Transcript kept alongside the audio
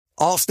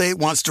Allstate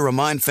wants to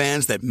remind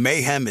fans that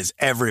mayhem is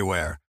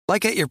everywhere,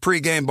 like at your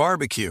pregame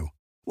barbecue.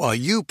 While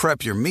you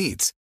prep your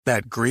meats,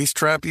 that grease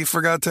trap you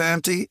forgot to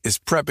empty is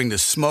prepping to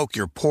smoke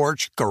your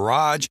porch,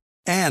 garage,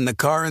 and the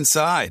car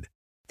inside.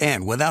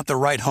 And without the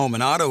right home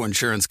and auto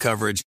insurance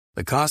coverage,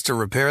 the cost to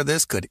repair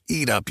this could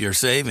eat up your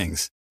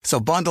savings. So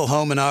bundle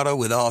home and auto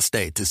with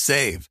Allstate to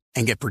save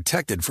and get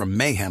protected from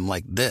mayhem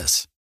like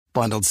this.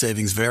 Bundled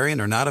savings vary and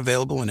are not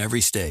available in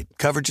every state.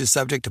 Coverage is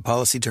subject to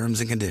policy terms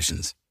and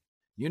conditions.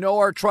 You know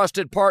our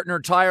trusted partner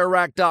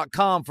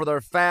TireRack.com for their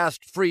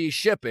fast, free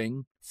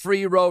shipping,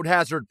 free road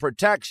hazard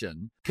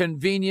protection,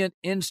 convenient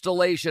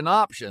installation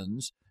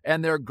options,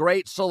 and their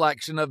great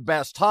selection of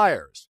best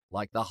tires,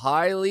 like the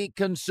highly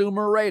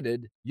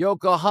consumer-rated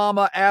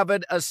Yokohama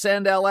Avid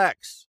Ascend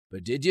LX.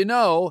 But did you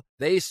know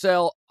they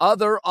sell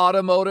other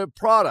automotive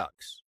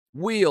products?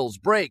 Wheels,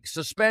 brakes,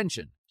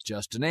 suspension,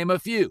 just to name a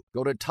few.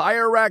 Go to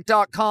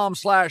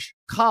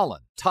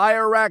TireRack.com/Colin.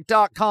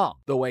 TireRack.com,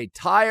 the way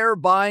tire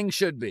buying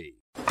should be.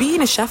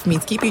 Being a chef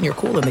means keeping your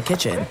cool in the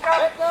kitchen.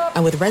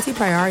 And with Resi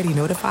Priority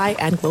Notify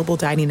and Global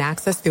Dining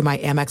Access through my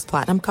Amex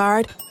Platinum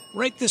card,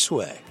 right this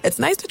way. It's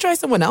nice to try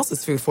someone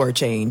else's food for a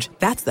change.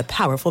 That's the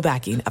powerful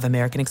backing of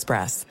American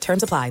Express.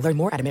 Terms apply. Learn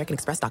more at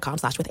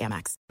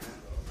americanexpress.com/withAmex.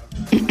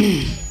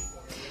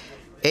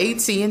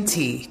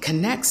 AT&T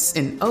connects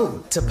an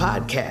ode to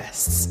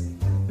podcasts.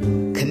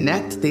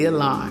 Connect the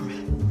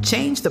alarm.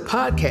 Change the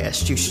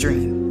podcast you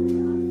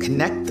stream.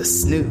 Connect the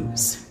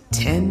snooze.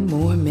 10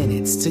 more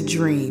minutes to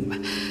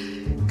dream.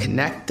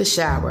 Connect the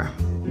shower.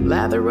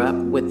 Lather up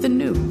with the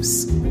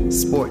news.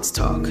 Sports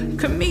talk,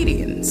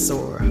 comedians,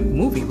 or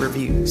movie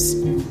reviews.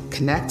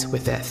 Connect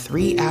with that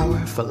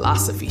 3-hour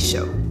philosophy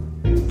show.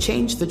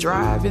 Change the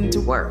drive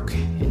into work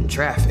in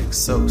traffic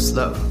so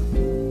slow.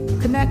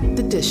 Connect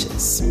the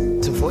dishes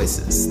to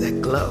voices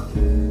that glow.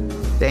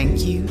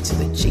 Thank you to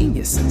the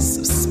geniuses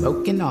of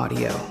spoken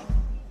audio.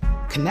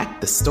 Connect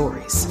the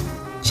stories.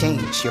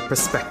 Change your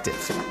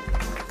perspective.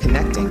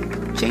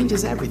 Connecting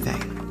changes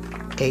everything.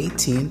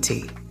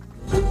 AT&T.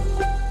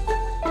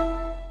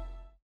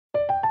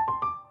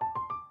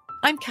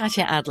 I'm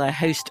Katya Adler,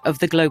 host of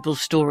The Global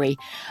Story.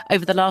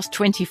 Over the last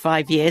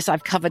 25 years,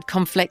 I've covered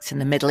conflicts in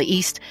the Middle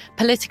East,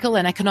 political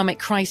and economic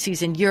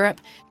crises in Europe,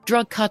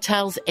 drug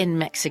cartels in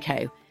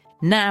Mexico.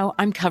 Now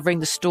I'm covering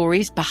the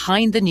stories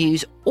behind the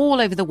news all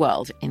over the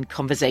world in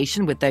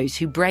conversation with those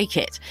who break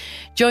it.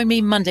 Join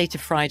me Monday to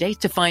Friday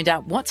to find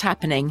out what's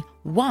happening,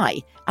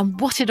 why, and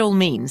what it all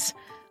means.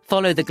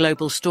 Follow The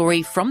Global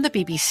Story from the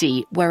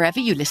BBC wherever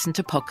you listen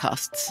to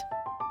podcasts.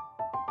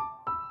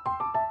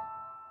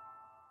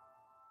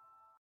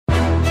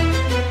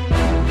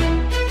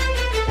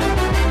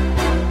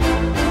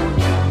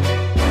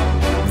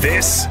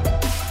 This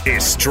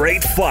is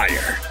Straight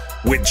Fire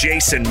with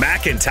Jason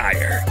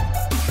McIntyre.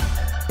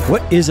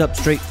 What is up,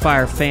 Straight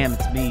Fire fam?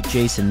 It's me,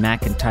 Jason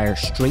McIntyre,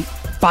 Straight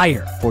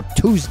Fire for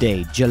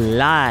Tuesday,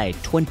 July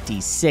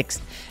 26th.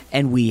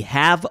 And we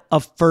have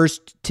a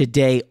first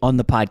today on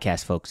the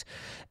podcast, folks.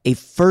 A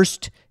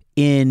first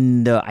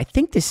in the, I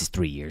think this is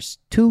 3 years,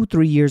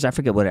 2-3 years. I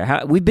forget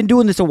what. We've been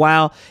doing this a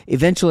while.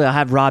 Eventually, I'll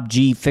have Rob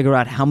G figure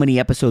out how many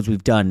episodes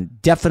we've done.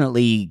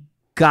 Definitely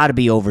got to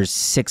be over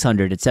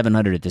 600 at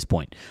 700 at this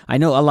point. I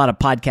know a lot of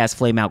podcasts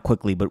flame out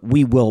quickly, but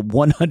we will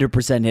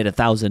 100% hit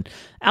 1,000.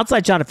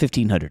 Outside shot of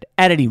 1,500.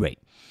 At any rate,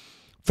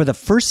 for the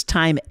first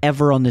time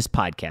ever on this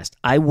podcast,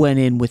 I went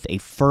in with a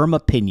firm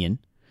opinion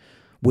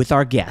with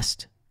our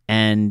guest.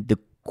 And the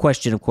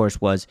question, of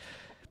course, was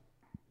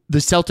the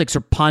Celtics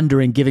are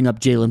pondering giving up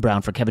Jaylen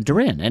Brown for Kevin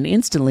Durant. And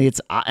instantly, it's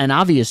an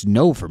obvious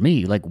no for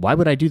me. Like, why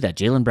would I do that?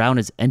 Jaylen Brown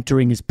is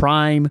entering his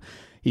prime.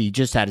 He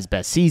just had his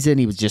best season.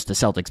 He was just the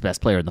Celtics'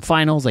 best player in the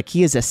finals. Like,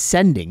 he is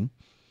ascending.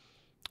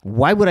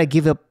 Why would I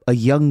give up a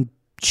young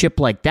chip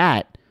like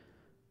that,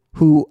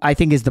 who I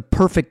think is the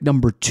perfect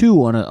number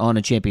 2 on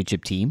a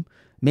championship team?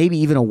 Maybe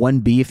even a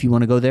 1B if you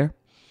want to go there.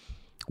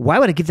 Why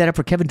would I give that up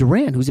for Kevin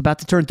Durant, who's about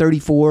to turn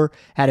 34,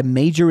 had a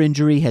major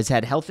injury, has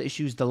had health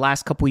issues the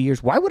last couple of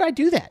years? Why would I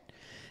do that?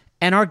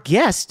 And our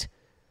guest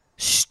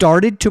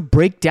started to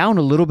break down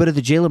a little bit of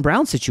the Jaylen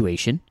Brown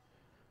situation,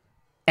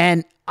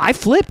 and I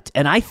flipped,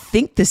 and I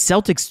think the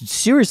Celtics,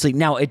 seriously,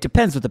 now it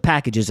depends what the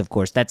package is, of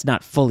course. That's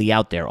not fully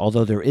out there,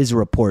 although there is a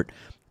report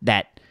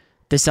that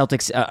the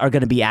Celtics are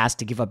going to be asked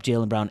to give up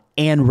Jaylen Brown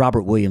and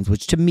Robert Williams,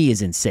 which to me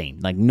is insane.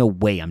 Like, no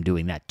way I'm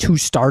doing that. 2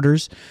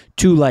 starters,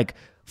 2, like,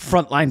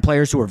 frontline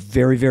players who are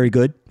very, very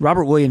good.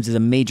 Robert Williams is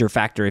a major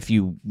factor if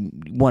you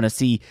want to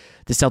see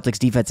the Celtics'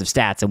 defensive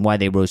stats and why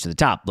they rose to the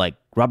top. Like,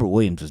 Robert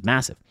Williams was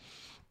massive.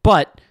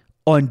 But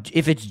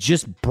if it's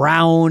just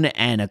Brown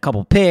and a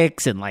couple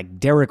picks and like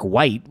Derek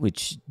White,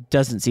 which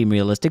doesn't seem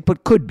realistic,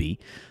 but could be,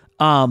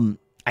 I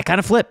kind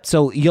of flipped.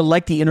 So you'll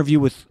like the interview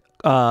with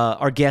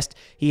our guest.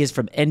 He is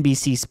from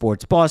NBC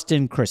Sports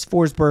Boston, Chris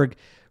Forsberg.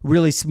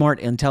 Really smart,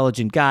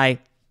 intelligent guy.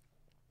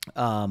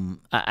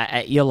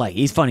 You'll like.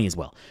 He's funny as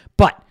well.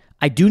 But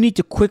I do need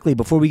to quickly,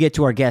 before we get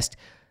to our guest,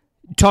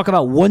 talk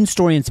about one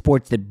story in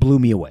sports that blew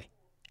me away.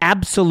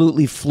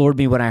 Absolutely floored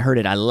me when I heard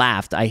it. I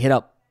laughed. I hit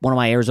up one of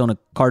my Arizona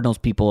Cardinals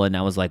people, and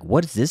I was like,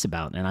 what is this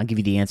about? And I'll give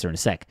you the answer in a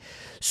sec.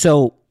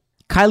 So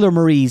Kyler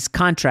Murray's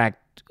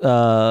contract,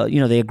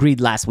 they agreed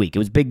last week. It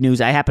was big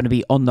news. I happened to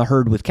be on the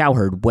herd with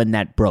Cowherd when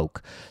that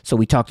broke. So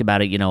we talked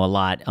about it, a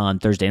lot on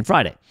Thursday and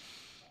Friday.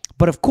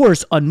 But of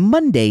course, on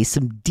Monday,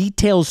 some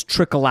details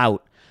trickle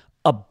out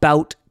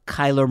about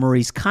Kyler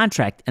Murray's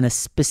contract and a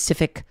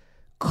specific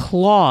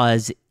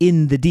clause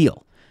in the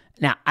deal.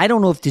 Now, I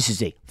don't know if this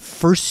is a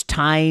first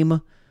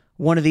time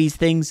one of these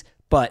things,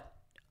 but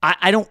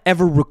I don't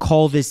ever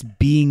recall this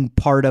being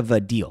part of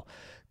a deal.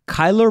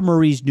 Kyler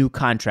Murray's new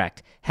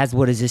contract has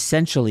what is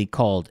essentially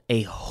called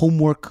a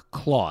homework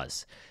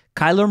clause.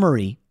 Kyler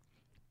Murray,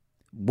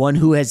 one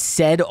who has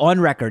said on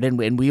record,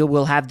 and we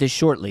will have this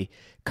shortly,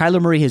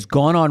 Kyler Murray has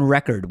gone on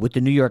record with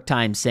the New York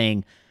Times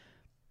saying,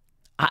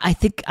 I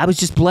think I was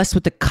just blessed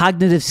with the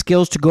cognitive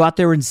skills to go out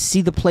there and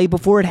see the play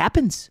before it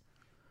happens.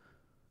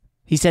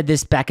 He said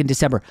this back in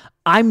December.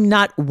 I'm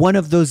not one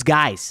of those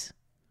guys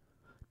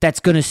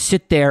that's going to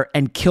sit there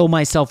and kill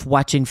myself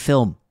watching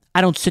film.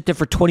 I don't sit there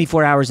for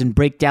 24 hours and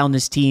break down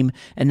this team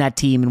and that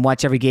team and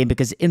watch every game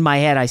because in my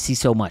head I see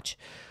so much.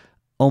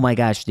 Oh my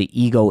gosh, the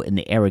ego and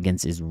the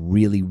arrogance is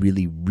really,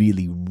 really,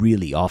 really,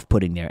 really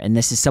off-putting there. And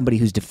this is somebody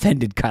who's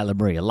defended Kyler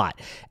Murray a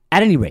lot.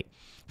 At any rate,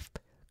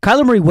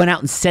 Kyler Murray went out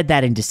and said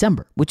that in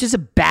December, which is a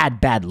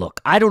bad look.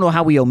 I don't know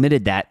how we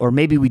omitted that, or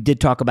maybe we did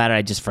talk about it,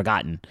 I just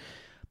forgotten.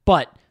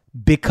 But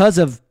because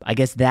of, I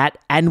guess, that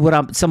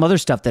and some other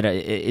stuff that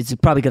is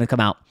probably going to come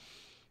out,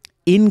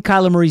 in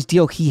Kyler Murray's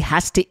deal, he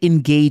has to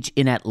engage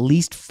in at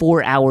least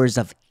 4 hours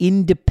of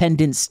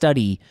independent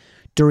study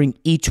during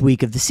each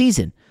week of the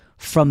season,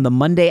 from the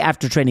Monday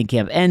after training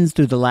camp ends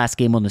through the last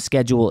game on the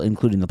schedule,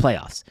 including the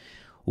playoffs.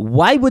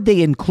 Why would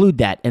they include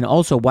that? And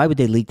also, why would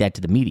they leak that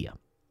to the media?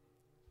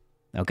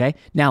 Okay?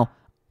 Now,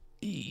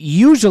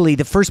 usually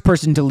the first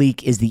person to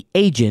leak is the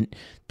agent.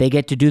 They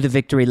get to do the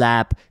victory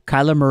lap.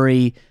 Kyler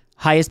Murray,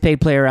 highest paid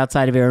player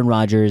outside of Aaron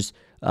Rodgers,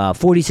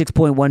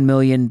 $46.1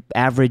 million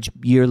average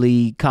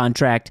yearly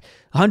contract,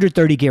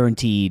 130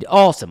 guaranteed.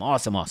 Awesome,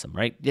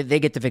 right? They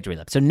get the victory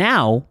lap. So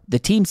now the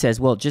team says,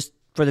 well, just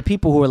for the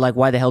people who are like,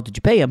 why the hell did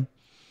you pay him?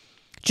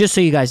 Just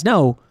so you guys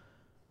know,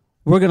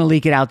 we're going to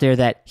leak it out there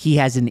that he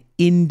has an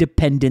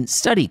independent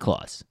study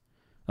clause.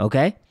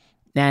 Okay?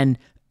 And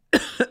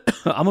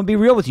I'm going to be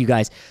real with you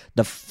guys.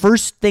 The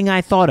first thing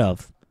I thought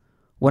of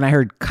when I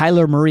heard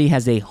Kyler Murray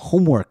has a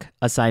homework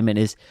assignment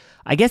is,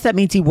 I guess that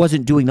means he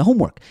wasn't doing the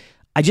homework.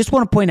 I just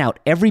want to point out,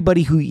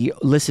 everybody who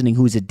listening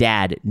who's a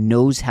dad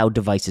knows how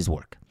devices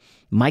work.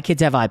 My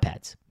kids have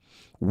iPads.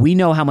 We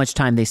know how much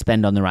time they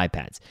spend on their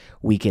iPads.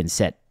 We can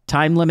set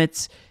time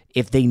limits.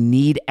 If they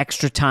need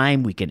extra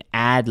time, we can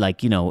add,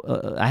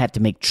 I have to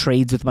make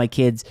trades with my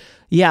kids.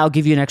 Yeah, I'll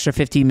give you an extra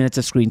 15 minutes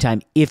of screen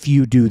time if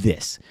you do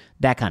this.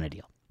 That kind of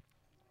deal.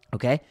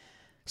 Okay?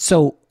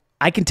 So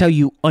I can tell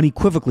you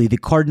unequivocally, the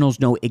Cardinals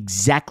know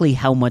exactly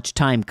how much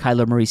time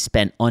Kyler Murray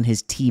spent on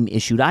his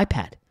team-issued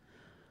iPad.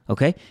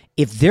 Okay?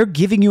 If they're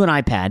giving you an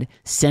iPad,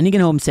 sending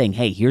it home saying,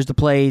 hey, here's the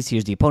plays,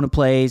 here's the opponent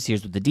plays,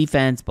 here's the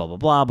defense, blah, blah,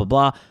 blah, blah,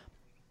 blah.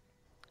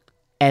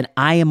 And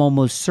I am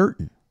almost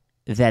certain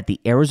that the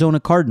Arizona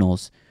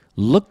Cardinals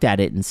looked at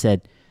it and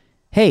said,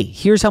 hey,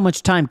 here's how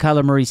much time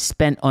Kyler Murray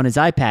spent on his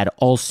iPad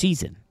all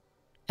season.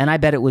 And I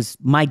bet it was,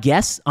 my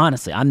guess,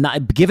 honestly, I'm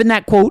not given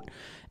that quote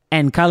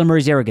and Kyler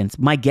Murray's arrogance,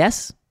 my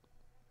guess,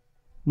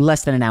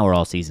 less than an hour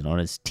all season on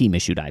his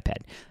team-issued iPad.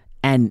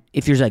 And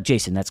if you're like,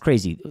 Jason, that's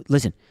crazy.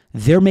 Listen,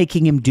 they're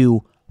making him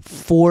do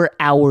 4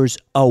 hours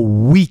a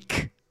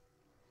week.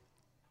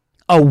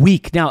 A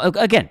week. Now,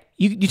 again,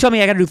 you tell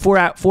me I got to do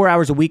 4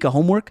 hours a week of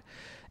homework,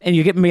 and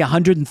you're getting me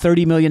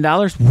 $130 million?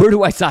 Where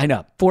do I sign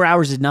up? 4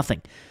 hours is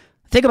nothing.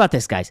 Think about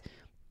this, guys.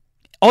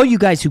 All you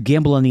guys who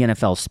gamble on the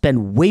NFL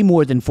spend way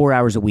more than 4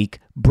 hours a week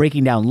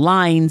breaking down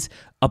lines,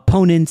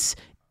 opponents,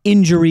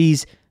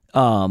 injuries,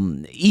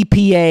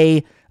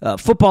 EPA,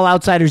 Football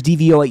Outsiders,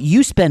 DVOA.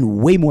 You spend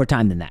way more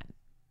time than that.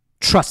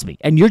 Trust me.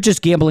 And you're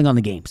just gambling on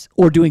the games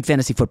or doing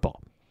fantasy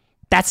football.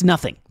 That's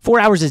nothing. 4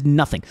 hours is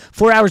nothing.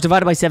 4 hours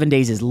divided by 7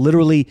 days is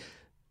literally,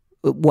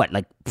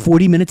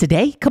 40 minutes a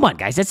day? Come on,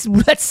 guys.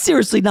 That's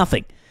seriously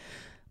nothing.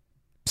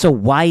 So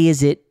why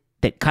is it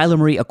that Kyler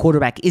Murray, a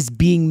quarterback, is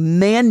being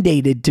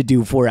mandated to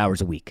do 4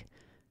 hours a week?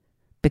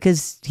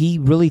 Because he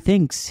really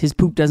thinks his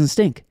poop doesn't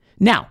stink.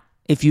 Now,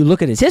 if you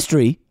look at his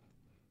history,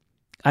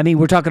 I mean,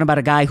 we're talking about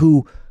a guy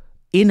who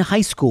in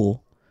high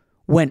school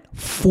went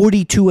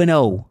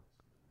 42-0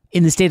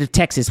 in the state of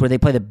Texas, where they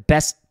play the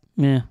best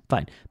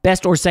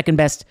or second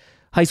best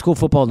high school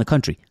football in the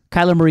country.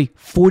 Kyler Murray,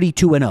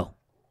 42-0.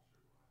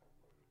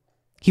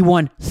 He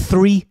won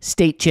 3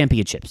 state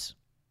championships.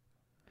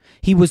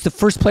 He was the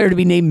first player to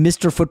be named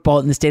Mr. Football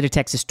in the state of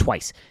Texas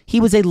twice. He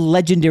was a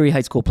legendary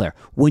high school player.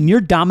 When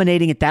you're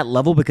dominating at that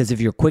level because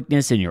of your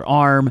quickness and your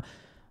arm,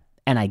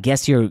 and I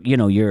guess your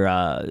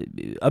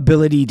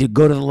ability to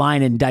go to the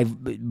line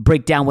and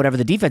break down whatever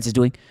the defense is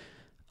doing,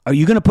 are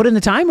you going to put in the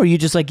time, or are you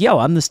just like, yo,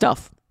 I'm the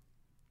stuff?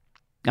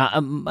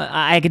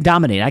 I can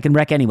dominate. I can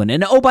wreck anyone.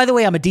 And oh, by the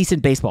way, I'm a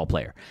decent baseball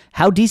player.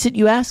 How decent,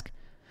 you ask?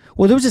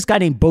 Well, there was this guy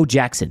named Bo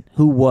Jackson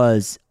who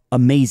was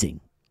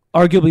amazing.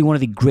 Arguably one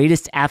of the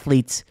greatest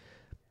athletes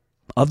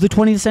of the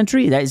 20th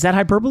century. Is that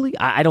hyperbole?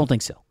 I don't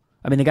think so.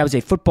 I mean, the guy was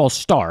a football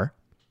star,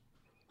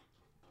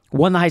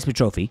 won the Heisman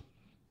Trophy,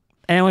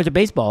 and then went to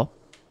baseball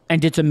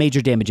and did some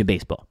major damage in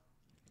baseball.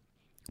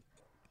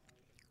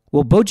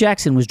 Well, Bo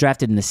Jackson was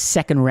drafted in the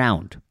second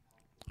round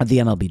of the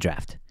MLB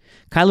draft.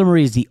 Kyler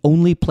Murray is the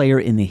only player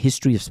in the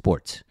history of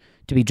sports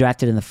to be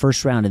drafted in the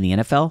first round in the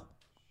NFL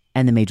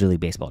and the Major League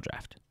Baseball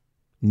draft.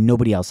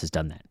 Nobody else has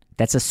done that.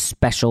 That's a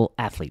special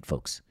athlete,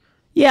 folks.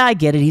 Yeah, I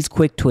get it. He's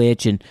quick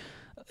twitch and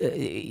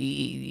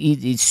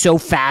he's so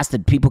fast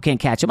that people can't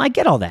catch him. I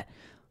get all that.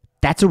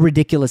 That's a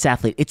ridiculous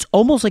athlete. It's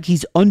almost like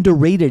he's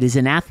underrated as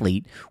an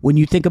athlete when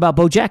you think about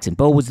Bo Jackson.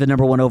 Bo was the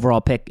number 1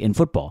 overall pick in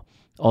football,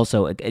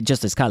 also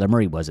just as Kyler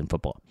Murray was in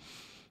football.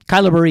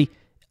 Kyler Murray,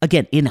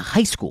 again, in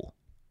high school,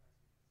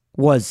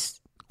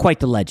 was quite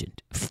the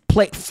legend.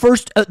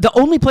 The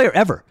only player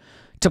ever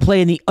to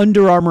play in the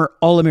Under Armour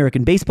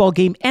All-American baseball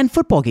game and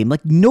football game.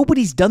 Like,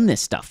 nobody's done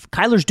this stuff.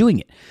 Kyler's doing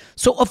it.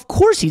 So, of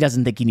course, he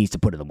doesn't think he needs to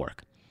put in the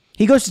work.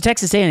 He goes to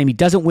Texas A&M. He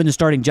doesn't win the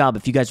starting job.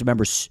 If you guys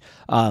remember,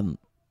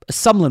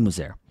 Sumlin was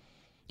there.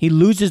 He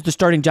loses the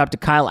starting job to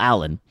Kyle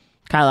Allen.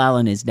 Kyle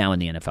Allen is now in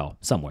the NFL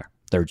somewhere,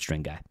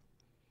 third-string guy.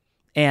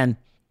 And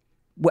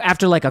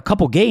after like a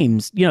couple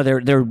games,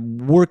 they're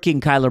working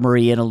Kyler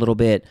Murray in a little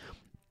bit.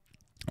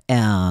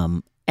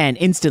 And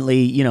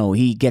instantly,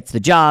 he gets the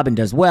job and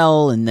does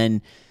well, and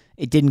then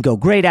it didn't go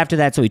great after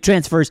that, so he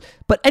transfers.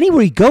 But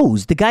anywhere he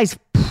goes, the guy's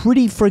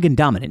pretty friggin'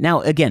 dominant.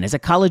 Now, again, as a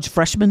college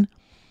freshman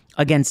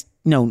against,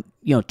 20,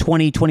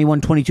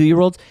 21,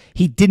 22-year-olds,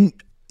 he didn't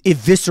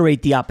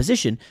eviscerate the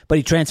opposition, but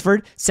he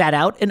transferred, sat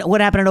out, and what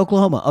happened in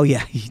Oklahoma? Oh,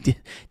 yeah, he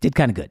did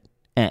kind of good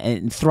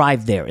and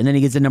thrived there. And then he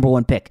gets the number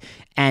 1 pick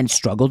and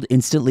struggled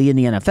instantly in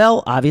the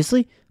NFL,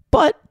 obviously.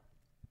 But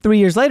 3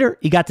 years later,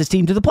 he got this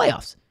team to the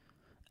playoffs.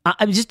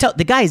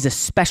 The guy is a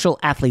special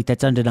athlete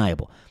that's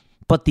undeniable.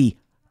 But the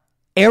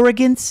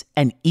arrogance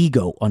and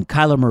ego on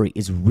Kyler Murray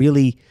is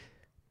really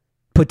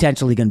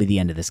potentially going to be the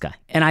end of this guy.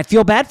 And I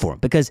feel bad for him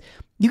because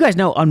you guys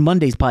know on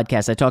Monday's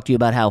podcast, I talked to you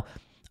about how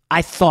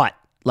I thought,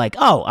 like,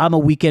 oh, I'm a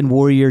weekend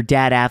warrior,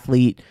 dad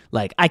athlete.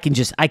 Like, I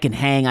can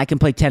hang. I can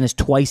play tennis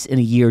twice in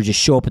a year, just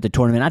show up at the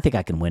tournament. I think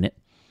I can win it.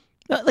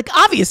 Like,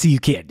 obviously you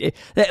can't.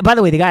 By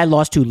the way, the guy I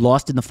lost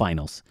in the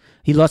finals.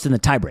 He lost in the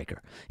tiebreaker.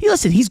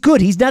 He's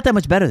good. He's not that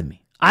much better than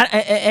me.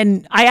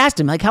 I asked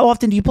him, like, how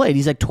often do you play? And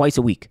he's like, twice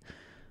a week.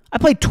 I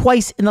played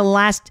twice in the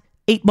last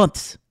 8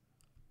 months.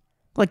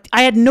 Like,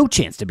 I had no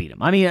chance to beat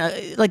him. I mean,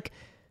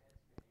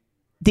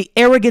 the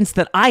arrogance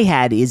that I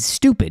had is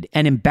stupid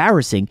and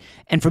embarrassing.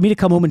 And for me to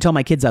come home and tell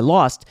my kids I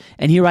lost,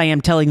 and here I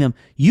am telling them,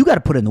 you got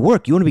to put in the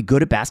work. You want to be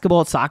good at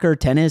basketball, soccer,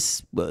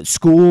 tennis,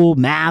 school,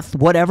 math,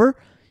 whatever.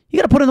 You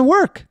got to put in the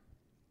work.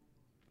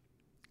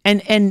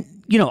 And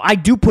I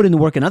do put in the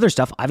work in other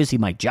stuff, obviously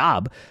my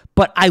job,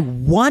 but I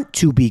want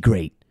to be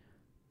great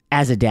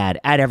as a dad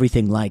at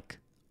everything. Like,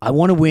 I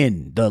want to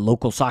win the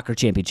local soccer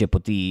championship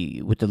with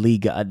the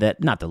league,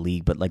 not the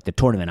league, but like the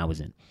tournament I was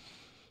in.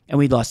 And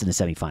we lost in the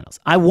semifinals.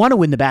 I want to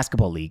win the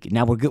basketball league.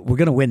 Now we're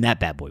going to win that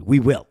bad boy. We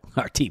will.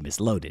 Our team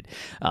is loaded.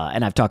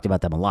 And I've talked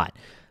about them a lot.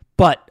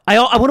 But I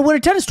want to win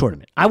a tennis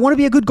tournament. I want to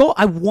be a good goal.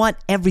 I want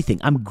everything.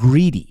 I'm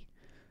greedy.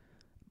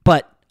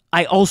 But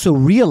I also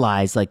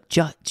realize, like,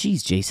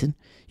 geez, Jason,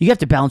 you have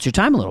to balance your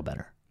time a little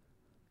better,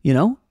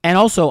 And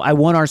also, I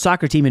want our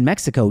soccer team in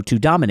Mexico to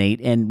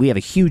dominate, and we have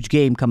a huge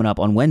game coming up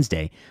on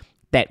Wednesday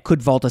that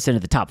could vault us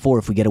into the top 4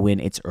 if we get a win.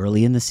 It's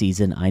early in the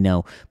season, I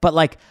know. But,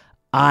 like,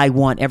 I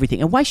want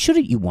everything. And why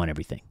shouldn't you want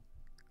everything?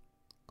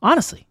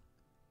 Honestly.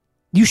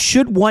 You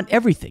should want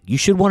everything. You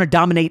should want to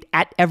dominate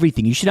at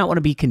everything. You should not want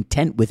to be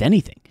content with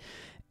anything.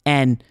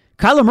 And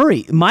Kyler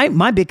Murray,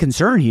 my big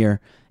concern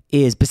here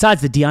is,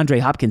 besides the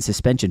DeAndre Hopkins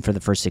suspension for the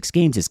first 6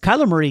 games, is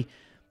Kyler Murray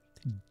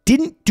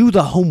didn't do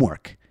the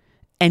homework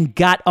and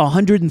got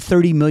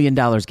 $130 million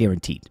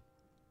guaranteed.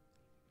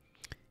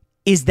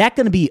 Is that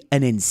going to be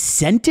an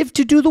incentive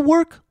to do the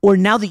work? Or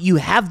now that you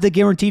have the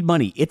guaranteed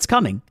money, it's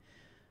coming,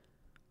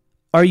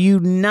 are you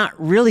not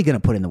really going to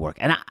put in the work?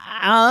 And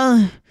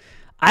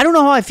I don't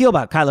know how I feel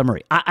about Kyler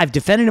Murray. I've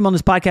defended him on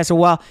this podcast for a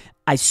while.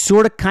 I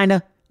sort of, kind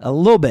of, a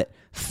little bit,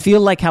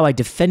 feel like how I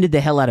defended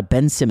the hell out of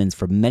Ben Simmons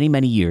for many,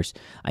 many years.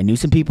 I knew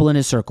some people in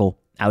his circle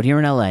out here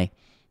in LA.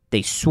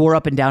 They swore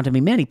up and down to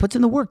me, man, he puts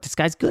in the work. This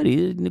guy's good.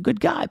 He's a good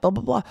guy, blah,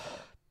 blah, blah.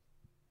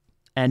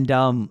 And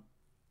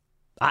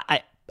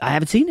I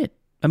haven't seen it.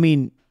 I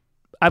mean,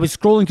 I was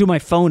scrolling through my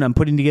phone. I'm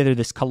putting together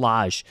this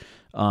collage.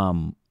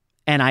 And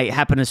I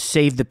happen to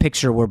save the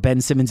picture where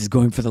Ben Simmons is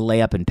going for the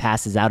layup and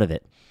passes out of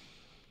it.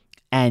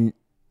 And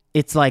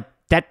it's like,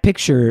 that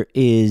picture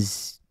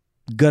is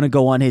going to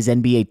go on his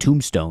NBA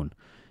tombstone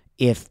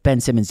if Ben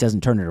Simmons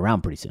doesn't turn it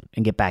around pretty soon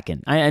and get back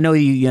in. I know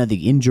you know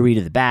the injury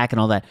to the back and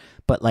all that,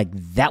 but like,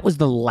 that was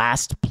the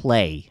last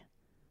play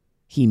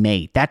he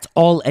made. That's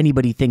all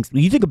anybody thinks.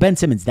 When you think of Ben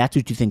Simmons, that's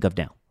what you think of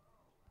now.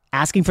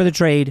 Asking for the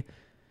trade,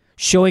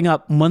 showing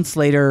up months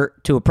later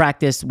to a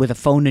practice with a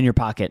phone in your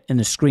pocket and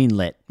the screen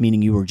lit,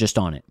 meaning you were just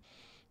on it.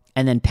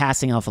 and then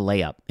passing off a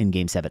layup in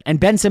Game 7. And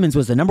Ben Simmons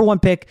was the number 1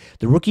 pick,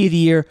 the Rookie of the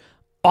Year,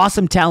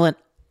 awesome talent,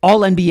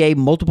 All-NBA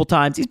multiple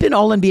times. He's been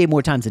All-NBA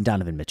more times than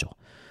Donovan Mitchell.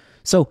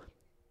 So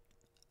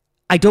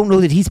I don't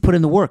know that he's put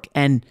in the work.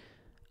 And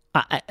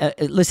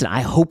listen,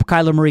 I hope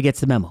Kyler Murray gets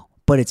the memo,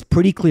 but it's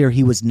pretty clear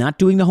he was not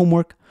doing the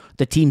homework.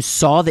 The team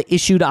saw the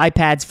issued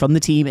iPads from the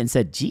team and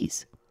said,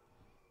 geez,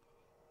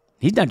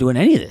 he's not doing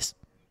any of this.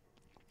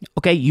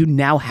 Okay, you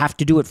now have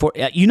to do it for,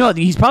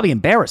 he's probably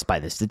embarrassed by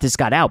this, that this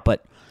got out.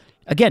 But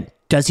again,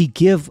 does he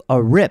give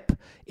a rip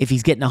if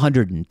he's getting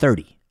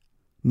 $130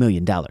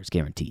 million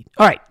guaranteed?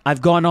 All right,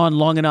 I've gone on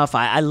long enough.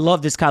 I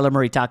love this Kyler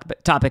Murray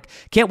topic.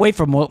 Can't wait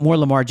for more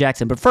Lamar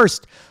Jackson. But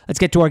first, let's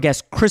get to our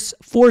guest, Chris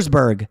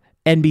Forsberg,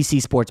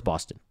 NBC Sports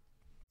Boston.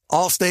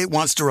 Allstate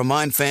wants to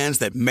remind fans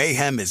that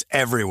mayhem is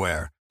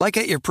everywhere, like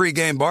at your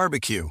pregame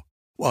barbecue.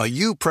 While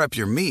you prep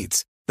your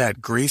meats,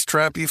 that grease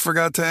trap you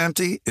forgot to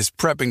empty is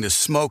prepping to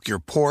smoke your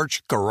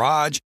porch,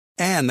 garage,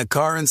 and the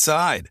car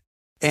inside.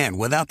 And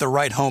without the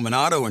right home and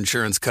auto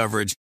insurance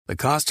coverage, the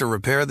cost to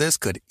repair this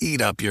could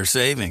eat up your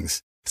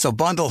savings. So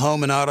bundle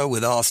home and auto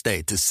with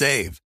Allstate to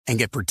save and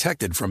get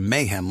protected from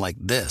mayhem like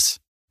this.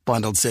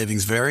 Bundled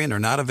savings vary and are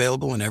not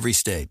available in every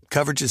state.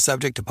 Coverage is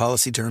subject to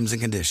policy terms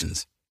and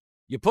conditions.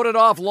 You put it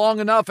off long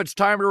enough, it's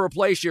time to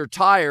replace your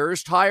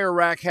tires. Tire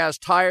Rack has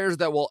tires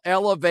that will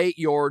elevate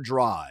your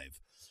drive.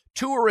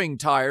 Touring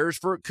tires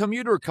for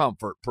commuter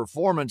comfort,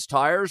 performance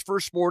tires for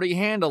sporty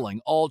handling,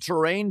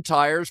 all-terrain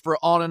tires for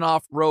on- and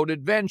off-road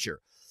adventure.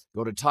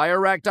 Go to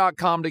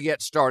TireRack.com to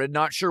get started.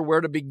 Not sure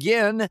where to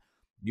begin?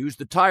 Use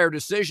the Tire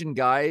Decision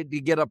Guide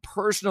to get a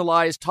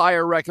personalized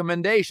tire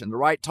recommendation, the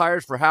right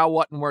tires for how,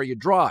 what, and where you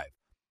drive.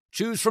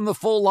 Choose from the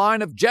full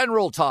line of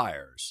General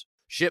Tires.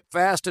 Ship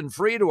fast and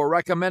free to a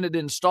recommended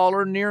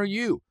installer near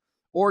you.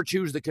 Or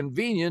choose the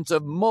convenience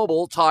of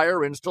mobile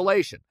tire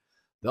installation.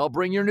 They'll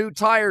bring your new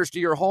tires to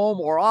your home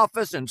or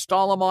office,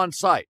 install them on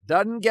site.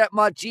 Doesn't get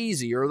much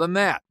easier than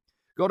that.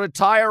 Go to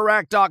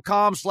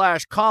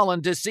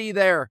TireRack.com/Colin to see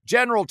their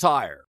General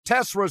Tire,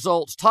 test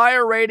results,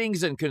 tire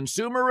ratings, and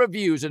consumer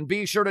reviews, and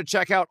be sure to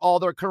check out all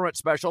their current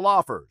special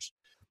offers.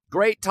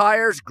 Great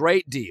tires,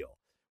 great deal.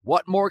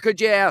 What more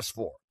could you ask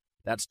for?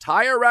 That's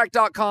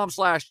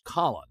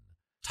TireRack.com/Colin.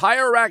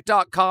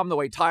 TireRack.com, the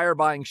way tire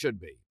buying should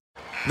be.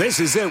 This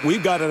is it.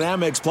 We've got an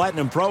Amex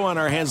Platinum Pro on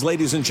our hands,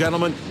 ladies and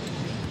gentlemen.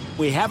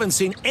 We haven't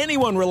seen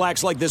anyone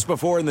relax like this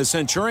before in the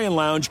Centurion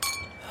Lounge.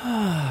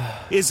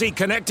 Is he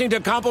connecting to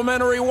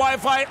complimentary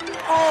Wi-Fi?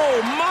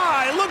 Oh,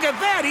 my! Look at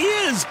that! He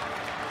is!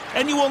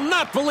 And you will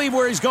not believe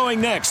where he's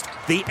going next.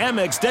 The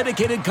Amex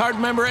dedicated card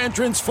member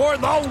entrance for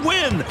the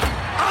win!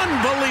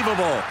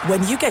 Unbelievable!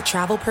 When you get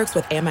travel perks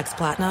with Amex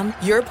Platinum,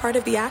 you're part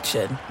of the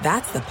action.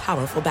 That's the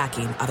powerful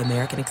backing of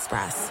American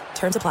Express.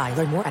 Terms apply.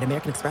 Learn more at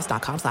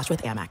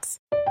americanexpress.com/withAmex.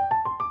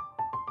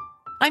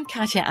 I'm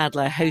Katya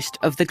Adler, host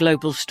of The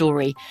Global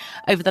Story.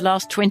 Over the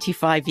last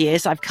 25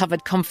 years, I've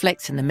covered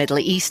conflicts in the Middle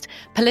East,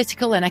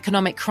 political and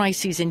economic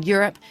crises in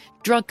Europe,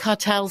 drug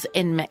cartels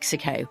in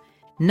Mexico.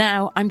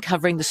 Now I'm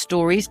covering the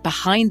stories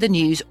behind the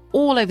news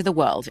all over the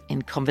world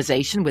in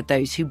conversation with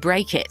those who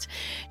break it.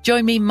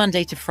 Join me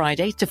Monday to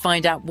Friday to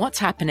find out what's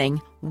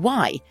happening,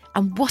 why,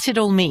 and what it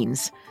all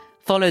means.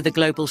 Follow The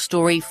Global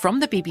Story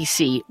from the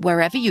BBC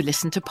wherever you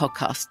listen to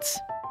podcasts.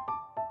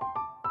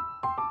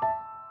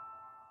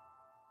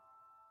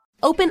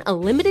 Open a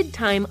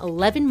limited-time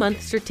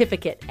 11-month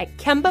certificate at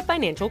Kemba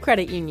Financial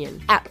Credit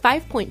Union. At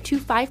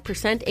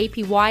 5.25%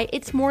 APY,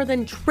 it's more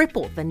than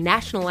triple the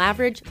national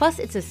average, plus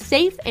it's a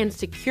safe and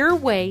secure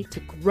way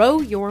to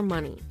grow your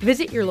money.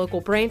 Visit your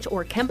local branch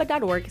or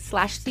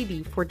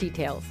kemba.org/cb for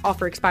details.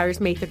 Offer expires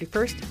May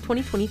 31st,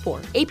 2024.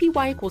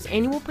 APY equals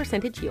annual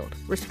percentage yield.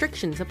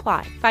 Restrictions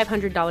apply.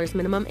 $500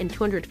 minimum and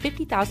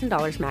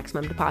 $250,000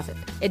 maximum deposit.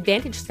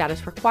 Advantage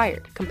status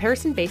required.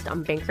 Comparison based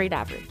on bank rate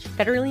average.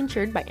 Federally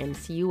insured by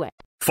NCUA.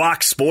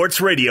 Fox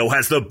Sports Radio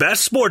has the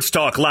best sports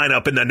talk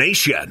lineup in the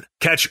nation.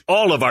 Catch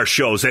all of our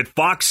shows at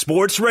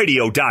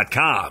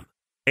foxsportsradio.com.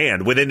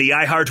 And within the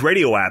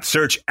iHeartRadio app,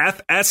 search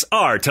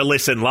FSR to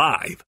listen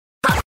live.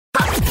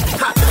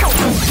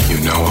 You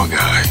know a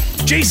guy.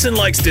 Jason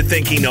likes to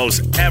think he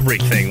knows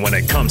everything when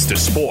it comes to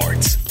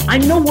sports. I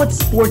know what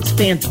sports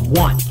fans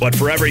want. But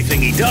for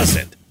everything he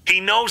doesn't,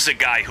 he knows a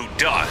guy who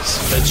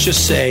does. Let's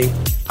just say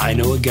I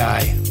know a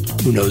guy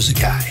who knows a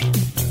guy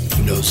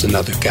who knows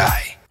another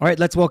guy. All right,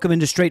 let's welcome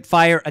into Straight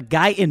Fire a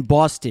guy in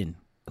Boston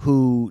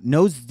who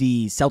knows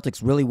the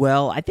Celtics really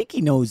well. I think he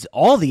knows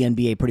all the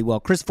NBA pretty well.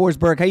 Chris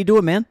Forsberg, how you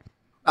doing, man?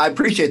 I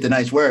appreciate the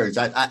nice words.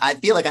 I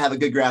feel like I have a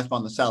good grasp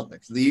on the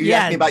Celtics. You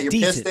asked me about your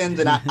decent Pistons,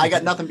 and I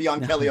got nothing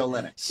beyond Kelly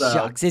Olynyk. So.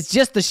 Shucks, it's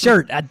just the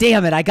shirt.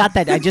 Damn it, I got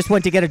that. I just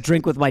went to get a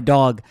drink with my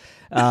dog,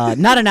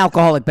 not an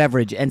alcoholic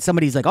beverage, and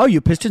somebody's like, oh, you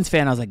a Pistons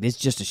fan? I was like, it's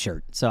just a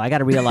shirt. So I got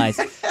to realize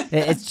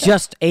it's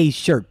just a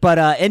shirt. But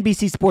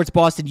NBC Sports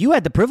Boston, you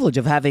had the privilege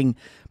of having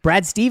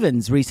Brad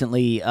Stevens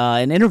recently,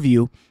 an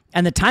interview,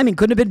 and the timing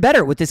couldn't have been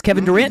better with this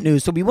Kevin Durant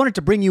news. So we wanted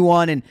to bring you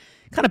on and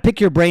kind of pick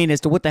your brain as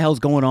to what the hell's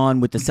going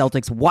on with the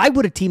Celtics. Why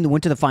would a team that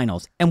went to the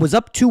finals and was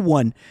up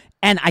 2-1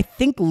 And I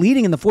think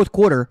leading in the fourth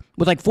quarter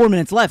with like 4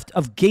 minutes left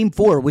of game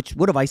 4, which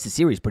would have iced the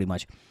series pretty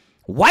much,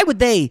 why would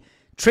they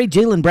trade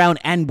Jaylen Brown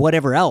and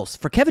whatever else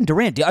for Kevin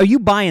Durant? Are you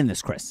buying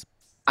this, Chris?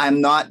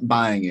 I'm not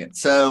buying it.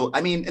 So,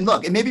 I mean, and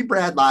look, and maybe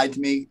Brad lied to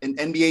me, and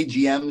NBA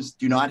GMs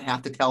do not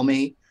have to tell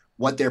me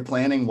what they're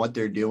planning, what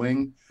they're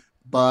doing.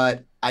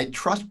 But I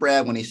trust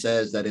Brad when he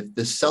says that if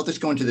the Celtics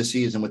go into the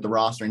season with the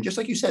roster, and just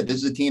like you said, this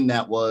is a team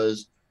that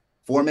was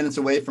 4 minutes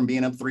away from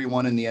being up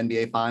 3-1 in the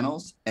NBA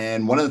Finals.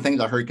 And one of the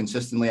things I heard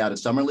consistently out of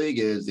Summer League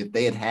is if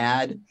they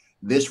had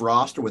this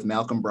roster with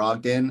Malcolm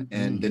Brogdon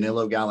and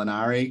Danilo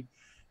Gallinari,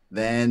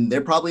 then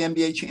they're probably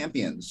NBA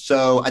champions.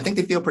 So I think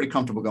they feel pretty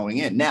comfortable going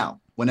in. Now,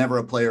 whenever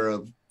a player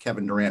of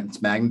Kevin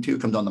Durant's magnitude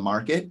comes on the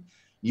market,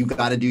 you've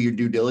got to do your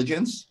due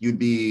diligence. It'd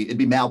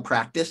be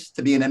malpractice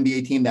to be an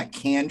NBA team that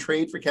can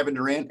trade for Kevin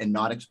Durant and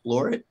not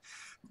explore it.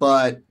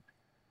 But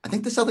I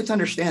think the Celtics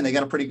understand they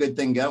got a pretty good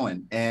thing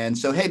going. And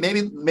so, hey,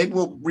 maybe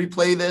we'll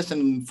replay this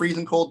and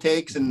freezing cold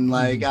takes and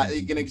like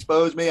you can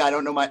expose me. I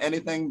don't know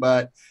anything,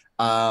 but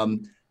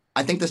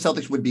I think the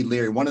Celtics would be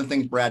leery. One of the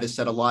things Brad has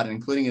said a lot,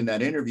 including in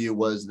that interview,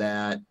 was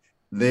that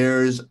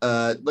there's this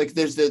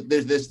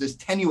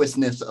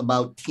tenuousness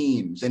about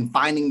teams and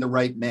finding the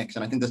right mix.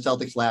 And I think the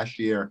Celtics last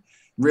year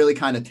really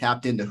kind of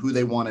tapped into who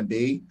they want to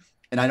be.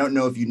 And I don't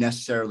know if you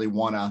necessarily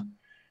want to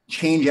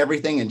change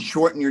everything and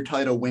shorten your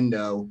title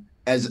window,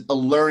 as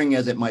alluring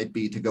as it might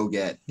be to go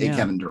get a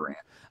Kevin Durant.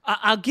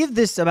 I'll give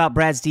this about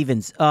Brad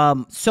Stevens.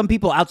 Some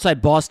people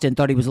outside Boston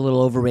thought he was a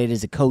little overrated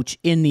as a coach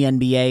in the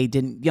NBA.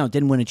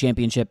 Didn't win a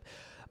championship,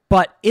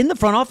 but in the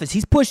front office,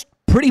 he's pushed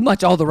pretty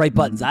much all the right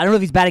buttons. I don't know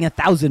if he's batting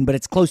 1,000, but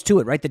it's close to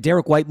it, right? The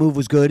Derek White move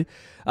was good.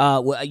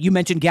 You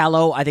mentioned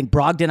Gallo. I think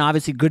Brogdon,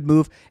 obviously, good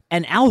move,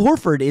 and Al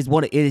Horford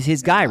is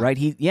his guy, right?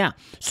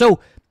 So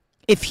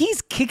if he's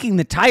kicking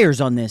the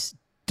tires on this,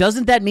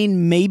 doesn't that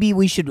mean maybe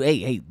we should?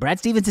 Hey, Brad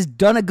Stevens has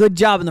done a good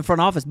job in the front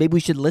office. Maybe we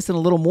should listen a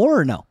little more,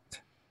 or no?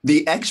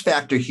 The X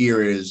factor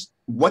here is,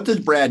 what does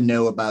Brad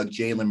know about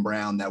Jaylen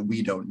Brown that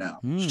we don't know?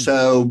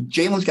 So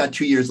Jaylen's got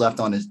 2 years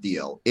left on his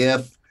deal.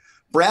 If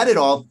Brad at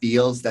all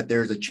feels that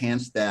there's a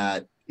chance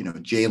that,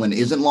 Jaylen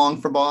isn't long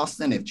for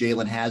Boston, if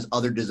Jaylen has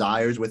other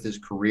desires with his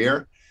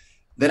career,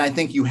 then I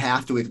think you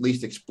have to at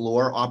least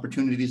explore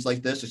opportunities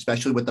like this,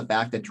 especially with the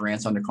fact that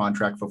Durant's under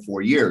contract for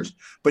 4 years.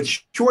 But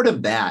short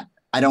of that,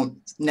 I don't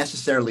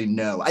necessarily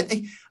know. I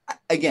think,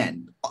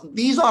 again,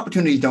 these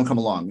opportunities don't come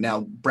along.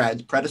 Now,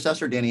 Brad's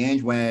predecessor, Danny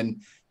Ainge, when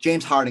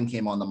James Harden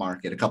came on the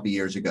market a couple of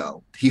years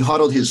ago, he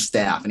huddled his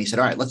staff and he said,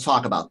 all right, let's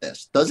talk about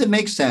this. Does it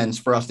make sense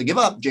for us to give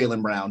up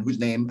Jaylen Brown, whose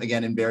name,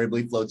 again,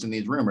 invariably floats in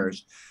these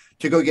rumors,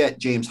 to go get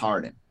James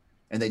Harden?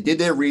 And they did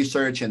their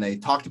research and they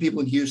talked to people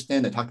in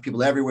Houston, they talked to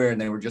people everywhere,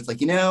 and they were just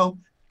like,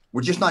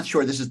 we're just not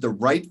sure this is the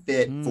right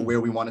fit for where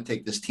we want to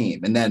take this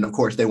team. And then, of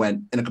course, they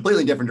went in a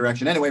completely different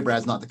direction anyway.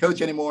 Brad's not the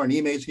coach anymore, and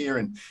Ime's here.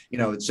 And,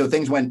 so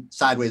things went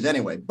sideways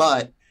anyway.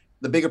 But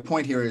the bigger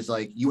point here is,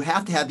 like, you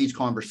have to have these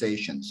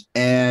conversations.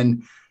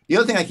 And the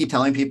other thing I keep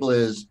telling people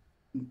is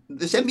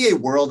this NBA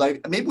world,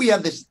 maybe we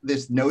have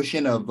this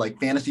notion of, like,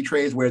 fantasy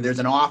trades where there's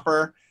an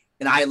offer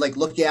and I, like,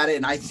 look at it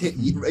and I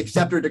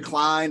accept or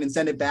decline and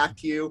send it back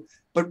to you.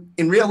 But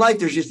in real life,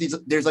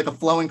 there's like a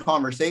flowing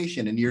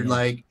conversation, and you're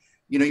like,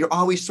 you're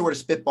always sort of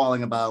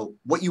spitballing about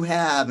what you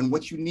have and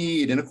what you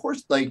need. And of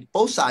course, like,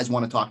 both sides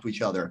want to talk to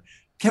each other.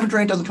 Kevin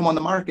Durant doesn't come on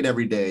the market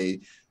every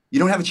day. You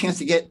don't have a chance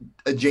to get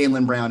a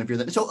Jaylen Brown if you're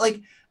that. So, like,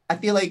 I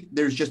feel like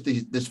there's just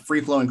this free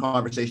flowing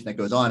conversation that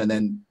goes on. And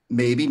then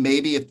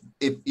maybe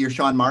if you're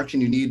Sean Marks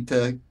and you need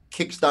to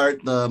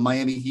kickstart the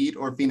Miami Heat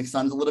or Phoenix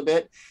Suns a little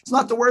bit, it's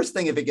not the worst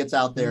thing if it gets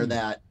out there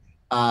that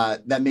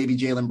maybe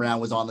Jaylen Brown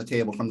was on the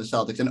table from the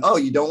Celtics. And,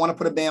 you don't want to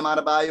put a Bam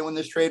Adebayo in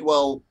this trade?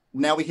 Well,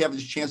 now we have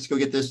this chance to go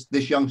get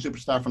this young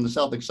superstar from the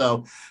Celtics.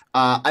 So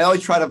I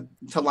always try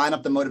to line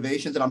up the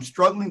motivations, and I'm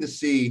struggling to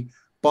see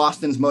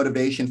Boston's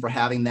motivation for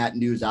having that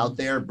news out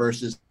there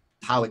versus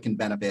how it can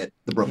benefit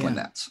the Brooklyn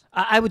Nets.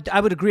 I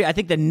would agree. I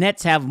think the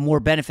Nets have more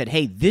benefit.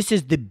 Hey, this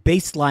is the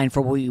baseline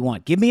for what you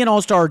want. Give me an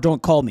all-star or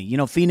don't call me.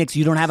 Phoenix,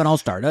 you don't have an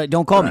all-star.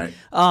 Don't call me.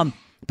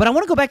 But I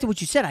want to go back to what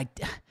you said.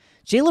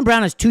 Jaylen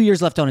Brown has 2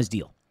 years left on his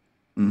deal.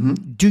 Mm-hmm.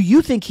 Do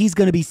you think he's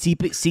going to be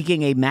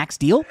seeking a max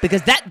deal?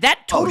 Because that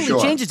totally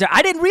changes it.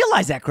 I didn't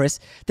realize that, Chris,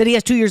 that he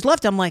has 2 years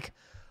left. I'm like,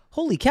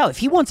 holy cow, if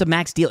he wants a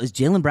max deal, is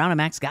Jaylen Brown a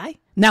max guy?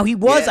 Now, he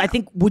was, I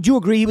think, would you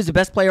agree he was the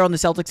best player on the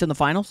Celtics in the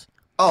finals?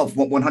 Oh,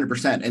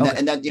 100%.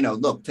 And that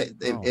look,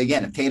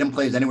 again, if Tatum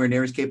plays anywhere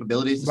near his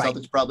capabilities, the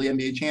Celtics probably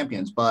NBA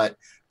champions. But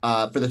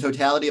for the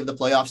totality of the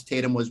playoffs,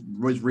 Tatum was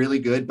really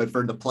good. But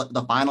for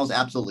the finals,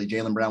 absolutely,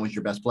 Jaylen Brown was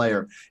your best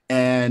player.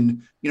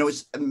 And,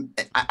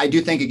 I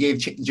do think it gave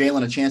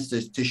Jaylen a chance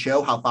to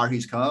show how far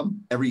he's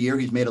come. Every year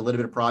he's made a little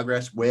bit of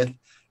progress with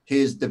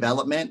his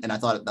development. And I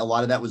thought a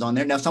lot of that was on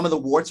there. Now, some of the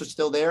warts are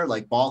still there.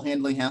 Like, ball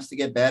handling has to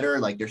get better.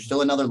 Like, there's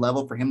still another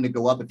level for him to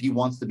go up if he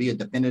wants to be a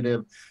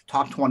definitive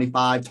top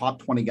 25, top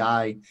 20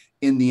 guy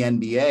in the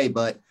NBA.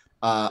 But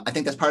I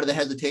think that's part of the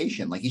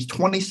hesitation. Like, he's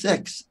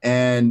 26,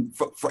 and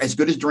for as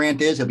good as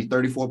Durant is, he'll be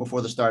 34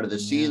 before the start of the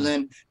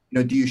season.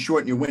 Do you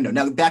shorten your window?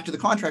 Now, back to the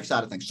contract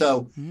side of things.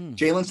 So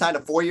Jaylen signed a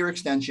 4-year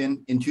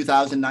extension in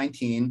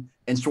 2019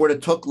 and sort of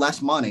took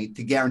less money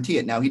to guarantee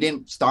it. Now, he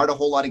didn't start a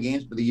whole lot of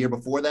games for the year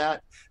before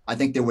that. I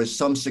think there was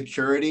some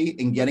security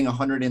in getting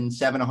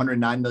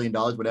 $109 million,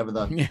 whatever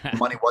the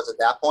money was at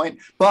that point.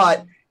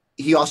 But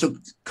he also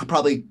could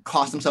probably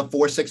cost himself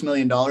 $4-6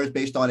 million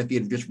based on if he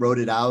had just wrote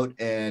it out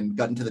and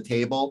gotten to the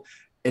table.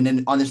 And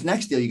then on this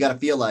next deal, you got to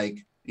feel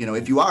like,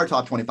 if you are a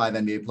top 25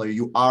 NBA player,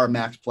 you are a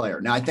max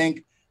player. Now, I think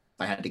if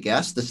I had to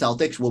guess, the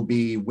Celtics will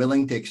be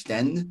willing to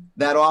extend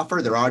that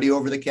offer. They're already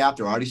over the cap.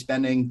 They're already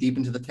spending deep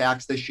into the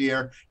tax this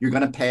year. You're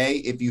going to pay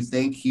if you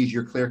think he's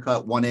your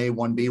clear-cut 1A,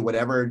 1B,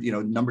 whatever,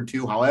 number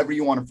 2, however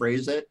you want to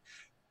phrase it.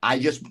 I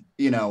just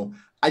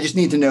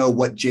need to know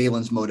what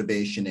Jaylen's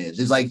motivation is.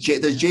 It's like,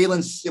 does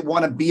Jaylen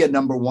want to be a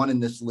number 1 in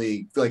this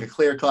league? Feel like a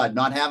clear cut,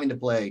 not having to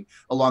play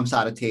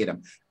alongside of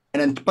Tatum.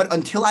 But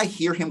until I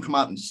hear him come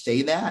out and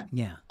say that,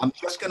 I'm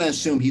just going to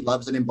assume he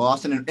loves it in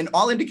Boston. And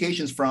all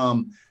indications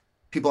from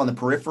people on the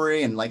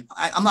periphery, and like,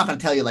 I'm not going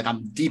to tell you like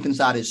I'm deep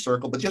inside his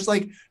circle, but just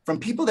like from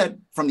people that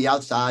from the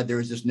outside,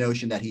 there is this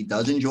notion that he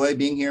does enjoy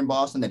being here in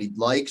Boston, that he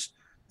likes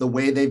the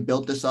way they've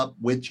built this up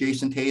with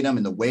Jason Tatum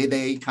and the way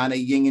they kind of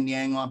yin and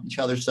yang off each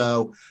other.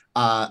 So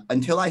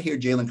until I hear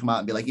Jaylen come out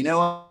and be like,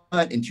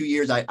 what, in 2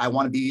 years, I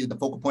want to be the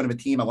focal point of a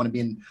team. I want to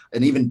be in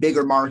an even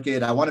bigger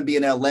market. I want to be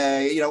in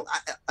LA.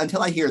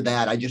 Until I hear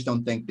that, I just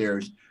don't think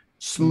there's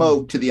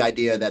smoke to the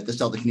idea that the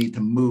Celtics need to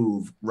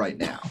move right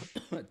now.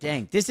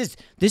 Dang, this is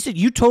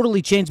you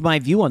totally changed my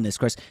view on this,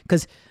 Chris,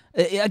 because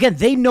again,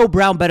 they know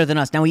Brown better than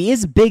us. Now, he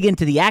is big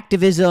into the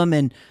activism,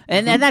 and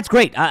that's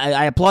great.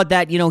 I applaud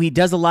that. He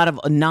does a lot of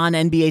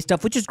non-NBA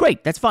stuff, which is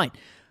great. That's fine.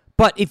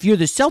 But if you're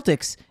the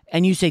Celtics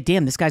and you say,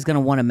 damn, this guy's going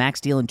to want a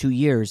max deal in 2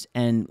 years,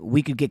 and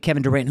we could get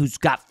Kevin Durant, who's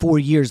got 4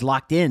 years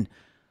locked in,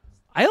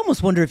 I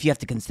almost wonder if you have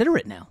to consider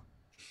it now.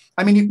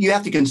 I mean, you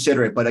have to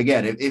consider it. But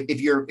again,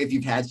 if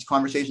you've had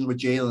conversations with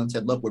Jaylen and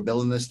said, look, we're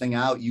building this thing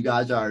out. You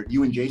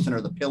and Jason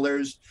are the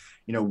pillars.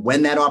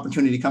 When that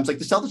opportunity comes, like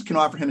the Celtics can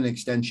offer him an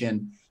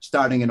extension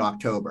starting in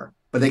October,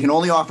 but they can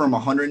only offer him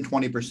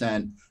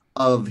 120%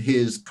 of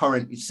his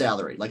current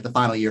salary, like the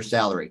final year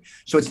salary.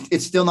 So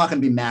it's still not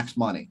going to be max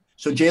money.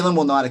 So Jaylen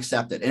will not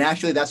accept it. And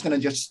actually that's going to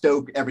just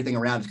stoke everything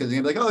around, because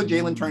they're going to be like, oh,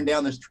 Jaylen turned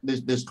down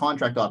this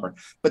contract offer,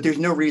 but there's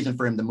no reason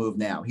for him to move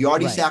now. He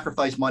already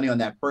sacrificed money on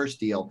that first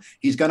deal.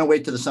 He's going to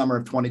wait to the summer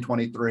of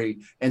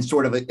 2023 and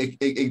sort of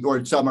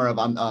or summer of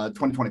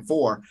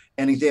 2024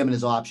 and examine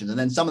his options. And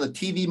then some of the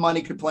TV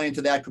money could play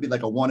into that. Could be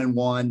like a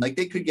 1-and-1, like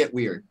they could get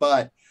weird,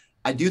 but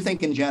I do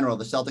think in general,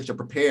 the Celtics are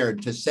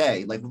prepared to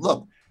say, like,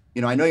 look,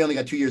 I know you only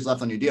got 2 years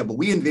left on your deal, but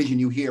we envision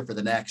you here for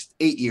the next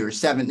 8 years,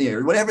 7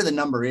 years, whatever the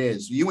number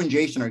is. You and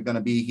Jason are going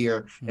to be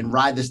here and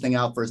ride this thing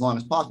out for as long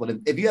as possible.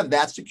 If you have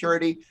that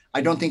security,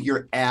 I don't think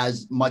you're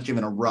as much of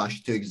in a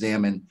rush to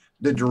examine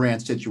the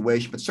Durant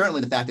situation. But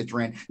certainly the fact that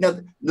Durant, now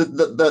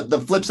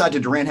the flip side to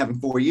Durant having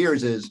 4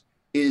 years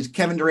is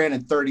Kevin Durant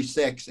at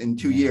 36 in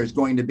 2 years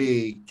going to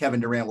be Kevin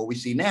Durant, what we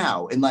see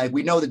now? And like,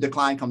 we know the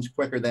decline comes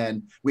quicker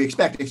than we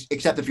expect,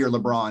 except if you're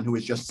LeBron, who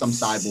is just some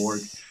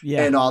cyborg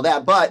and all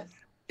that. But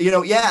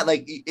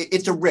like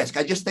it's a risk.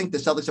 I just think the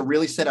Celtics are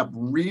really set up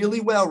really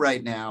well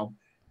right now.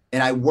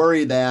 And I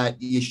worry that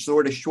you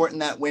sort of shorten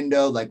that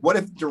window. Like, what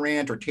if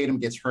Durant or Tatum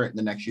gets hurt in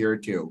the next year or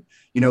two?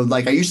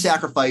 Like, are you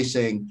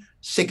sacrificing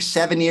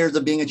 6-7 years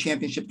of being a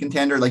championship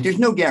contender? Like, there's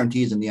no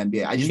guarantees in the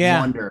NBA. I just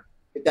wonder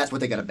if that's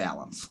what they got to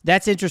balance.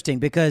 That's interesting,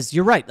 because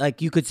you're right.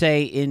 Like, you could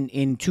say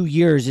in 2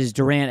 years, is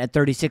Durant at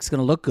 36 going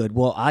to look good?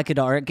 Well, I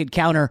could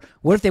counter,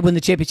 what if they win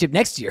the championship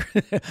next year?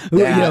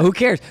 Who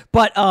cares?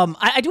 But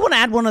I do want to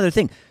add one other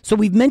thing. So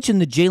we've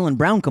mentioned the Jaylen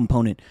Brown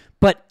component,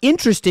 but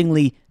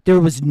interestingly, there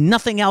was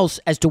nothing else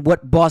as to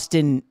what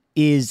Boston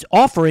is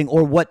offering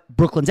or what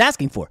Brooklyn's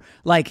asking for.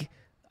 Like,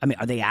 I mean,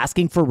 are they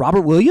asking for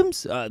Robert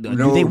Williams? Do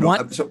they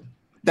want? So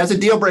that's a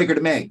deal breaker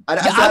to me.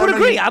 I would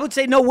agree. I would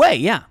say no way.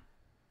 Yeah.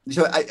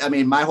 So, I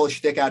mean, my whole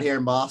shtick out here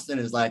in Boston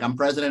is like, I'm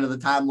president of the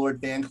Time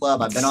Lord fan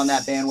club. I've been on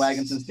that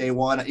bandwagon since day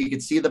one. You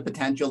could see the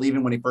potential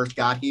even when he first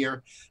got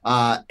here.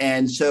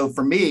 And so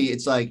for me,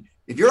 it's like,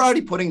 if you're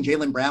already putting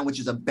Jaylen Brown, which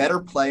is a better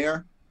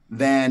player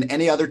than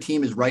any other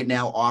team is right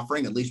now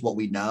offering, at least what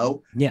we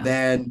know,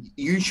 then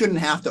you shouldn't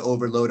have to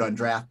overload on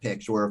draft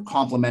picks or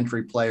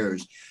complementary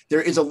players.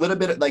 There is a little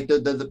bit of, like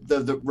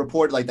the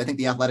report, like I think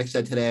the Athletic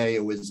said today,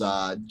 it was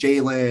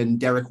Jaylen,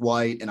 Derek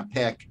White, and a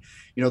pick.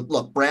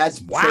 Look,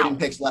 Brad's trading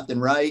picks left and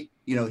right.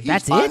 He's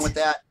that's fine it? with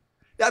that.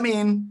 I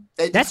mean,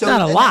 that's not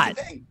a lot.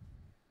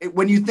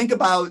 When you think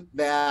about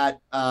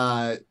that,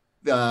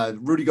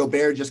 Rudy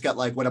Gobert just got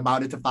like what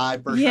amounted to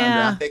 5 first-round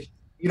draft picks.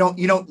 You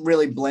don't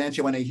really blanch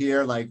it when you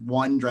hear like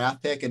one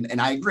draft pick,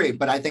 and I agree.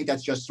 But I think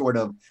that's just sort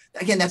of,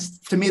 again,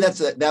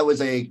 that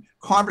was a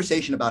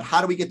conversation about how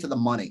do we get to the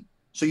money.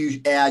 So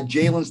you add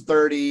Jalen's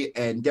 30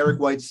 and Derek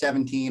White's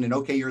 17, and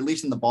okay, you're at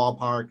least in the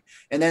ballpark.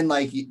 And then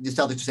like the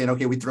Celtics are saying,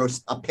 okay, we throw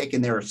a pick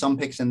in there or some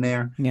picks in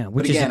there. Yeah,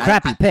 which is a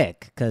crappy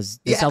pick because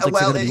the Celtics are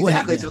going to be winning.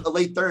 Exactly. It's the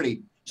late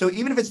 30. So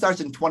even if it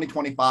starts in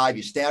 2025,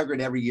 you stagger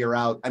it every year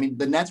out. I mean,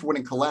 the Nets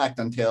wouldn't collect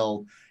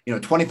until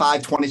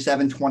 25,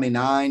 27,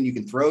 29. You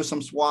can throw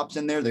some swaps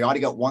in there. They already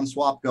got one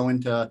swap going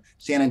to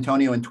San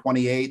Antonio in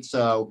 28.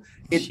 So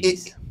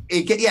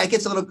it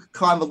gets a little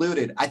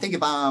convoluted. I think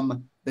if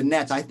I'm the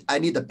Nets, I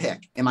need the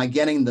pick. Am I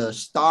getting the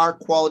star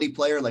quality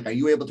player? Like, are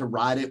you able to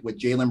ride it with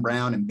Jaylen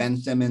Brown and Ben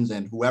Simmons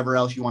and whoever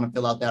else you want to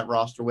fill out that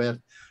roster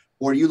with?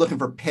 Or are you looking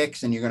for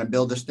picks and you're going to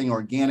build this thing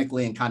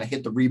organically and kind of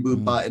hit the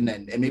reboot button?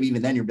 And maybe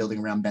even then you're building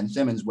around Ben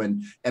Simmons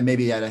and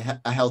maybe at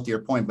a healthier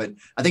point. But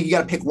I think you got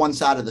to pick one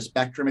side of the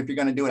spectrum if you're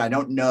going to do it. I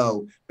don't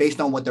know,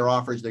 based on what their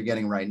offers they're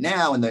getting right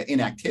now and the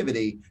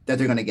inactivity, that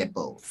they're going to get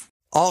both.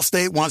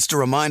 Allstate wants to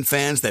remind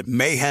fans that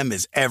mayhem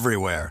is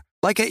everywhere,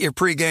 like at your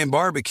pregame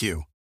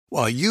barbecue.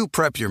 While you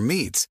prep your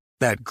meats,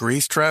 that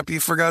grease trap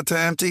you forgot to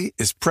empty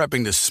is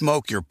prepping to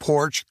smoke your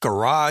porch,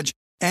 garage,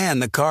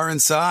 and the car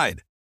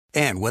inside.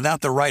 And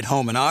without the right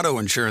home and auto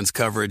insurance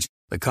coverage,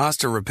 the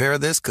cost to repair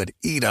this could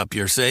eat up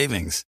your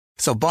savings.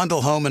 So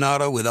bundle home and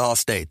auto with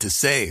Allstate to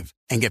save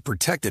and get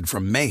protected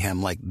from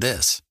mayhem like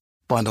this.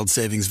 Bundled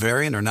savings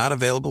vary and are not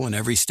available in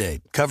every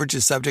state. Coverage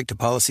is subject to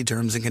policy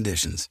terms and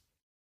conditions.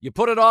 You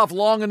put it off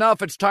long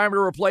enough, it's time to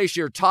replace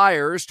your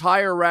tires.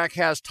 Tire Rack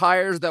has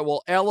tires that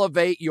will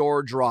elevate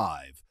your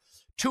drive.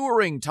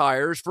 Touring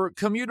tires for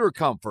commuter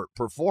comfort,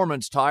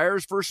 performance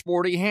tires for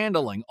sporty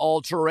handling,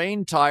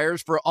 all-terrain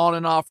tires for on-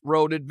 and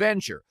off-road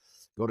adventure.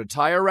 Go to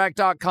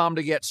TireRack.com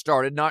to get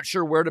started. Not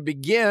sure where to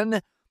begin?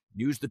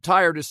 Use the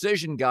Tire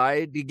Decision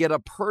Guide to get a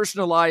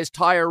personalized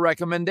tire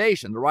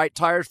recommendation, the right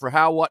tires for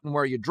how, what, and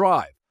where you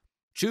drive.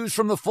 Choose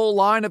from the full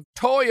line of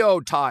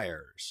Toyo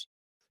tires.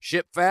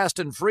 Ship fast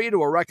and free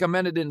to a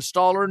recommended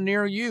installer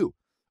near you,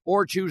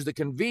 or choose the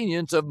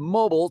convenience of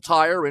mobile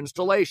tire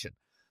installation.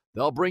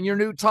 They'll bring your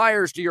new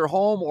tires to your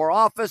home or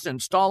office,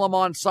 install them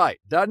on site.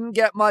 Doesn't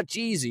get much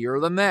easier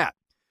than that.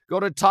 Go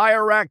to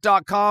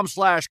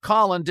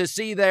TireRack.com/Colin to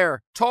see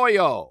their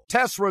Toyo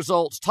test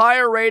results,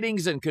 tire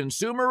ratings, and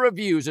consumer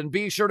reviews, and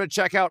be sure to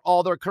check out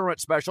all their current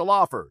special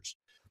offers.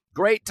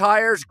 Great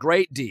tires,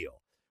 great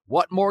deal.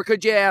 What more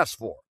could you ask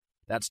for?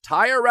 That's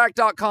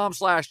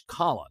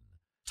TireRack.com/Colin.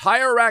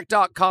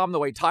 TireRack.com, the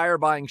way tire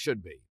buying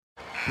should be.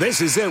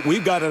 This is it.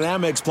 We've got an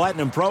Amex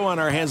Platinum Pro on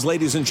our hands,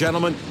 ladies and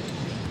gentlemen.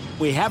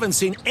 We haven't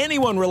seen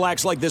anyone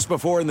relax like this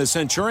before in the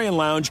Centurion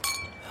Lounge.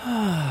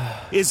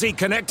 Is he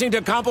connecting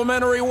to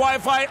complimentary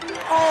Wi-Fi?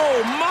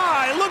 Oh,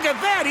 my. Look at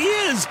that. He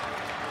is.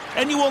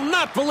 And you will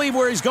not believe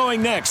where he's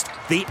going next.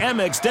 The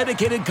Amex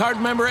dedicated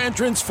card member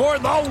entrance for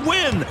the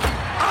win.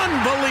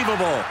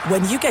 Unbelievable.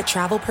 When you get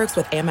travel perks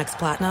with Amex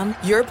Platinum,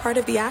 you're part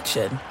of the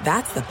action.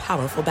 That's the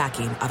powerful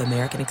backing of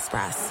American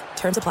Express.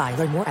 Terms apply.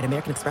 Learn more at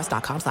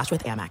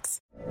americanexpress.com/withAmex.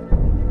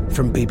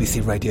 From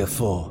BBC Radio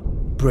 4,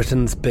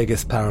 Britain's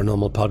biggest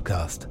paranormal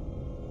podcast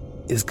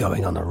is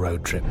going on a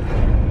road trip.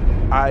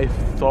 I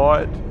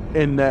thought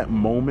in that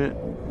moment,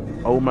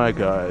 oh my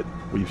God,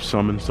 we've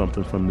summoned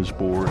something from this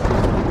board.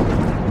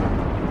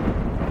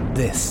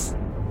 This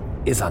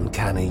is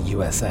Uncanny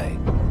USA.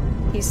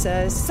 He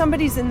says,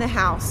 somebody's in the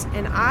house,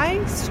 and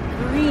I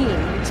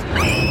screamed.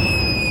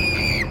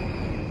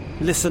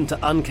 Listen to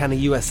Uncanny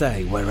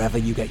USA wherever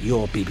you get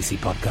your BBC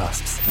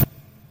podcasts,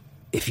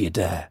 if you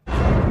dare.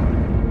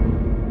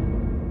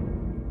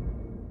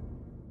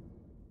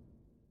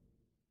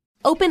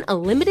 Open a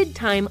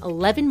limited-time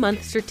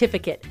 11-month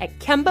certificate at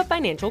Kemba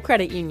Financial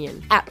Credit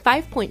Union. At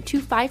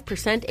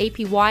 5.25%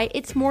 APY,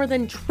 it's more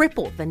than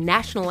triple the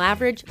national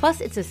average,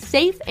 plus it's a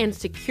safe and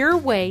secure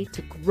way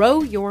to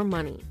grow your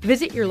money.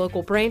 Visit your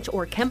local branch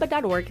or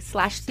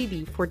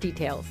kemba.org/cd for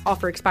details.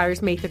 Offer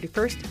expires May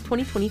 31st,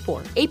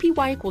 2024.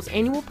 APY equals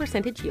annual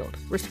percentage yield.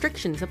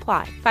 Restrictions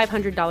apply.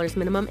 $500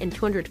 minimum and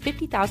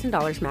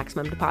 $250,000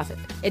 maximum deposit.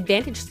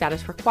 Advantage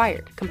status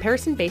required.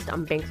 Comparison based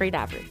on bank rate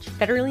average.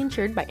 Federally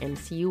insured by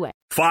NCUA.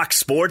 Fox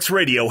Sports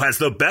Radio has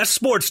the best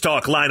sports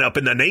talk lineup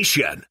in the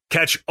nation.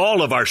 Catch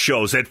all of our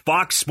shows at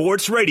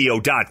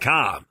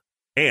foxsportsradio.com.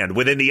 And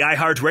within the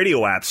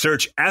iHeartRadio app,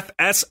 search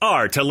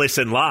FSR to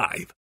listen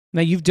live.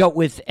 Now, you've dealt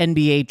with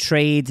NBA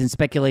trades and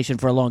speculation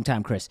for a long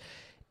time, Chris.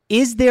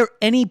 Is there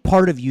any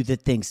part of you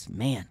that thinks,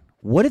 man,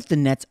 what if the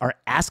Nets are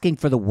asking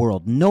for the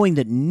world, knowing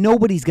that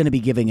nobody's going to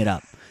be giving it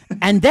up?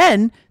 And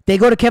then they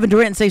go to Kevin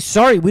Durant and say,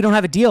 sorry, we don't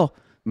have a deal.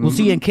 We'll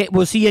see you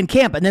in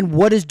camp. And then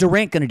what is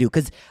Durant going to do?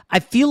 Because I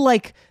feel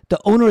like the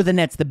owner of the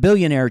Nets, the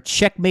billionaire,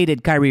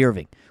 checkmated Kyrie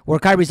Irving. Where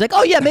Kyrie's like,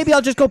 oh, yeah, maybe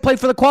I'll just go play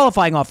for the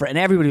qualifying offer. And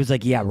everybody was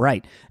like, yeah,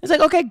 right. It's like,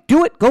 okay,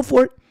 do it. Go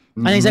for it.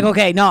 And he's like,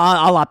 okay, no,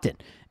 I'll opt in.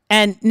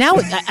 And now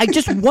I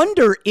just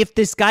wonder if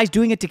this guy's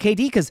doing it to KD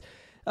because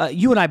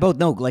you and I both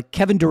know, like,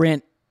 Kevin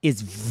Durant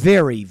is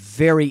very,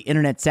 very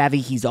internet savvy.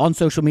 He's on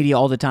social media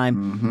all the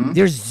time.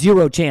 There's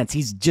zero chance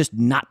he's just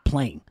not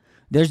playing.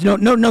 There's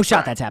no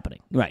shot that's happening.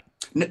 Right.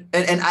 And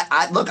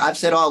I look, I've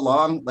said all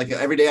along, like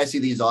every day I see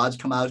these odds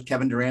come out,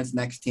 Kevin Durant's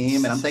next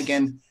team, and I'm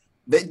thinking,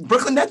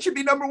 Brooklyn Nets should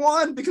be number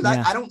one because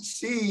I don't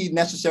see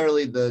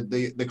necessarily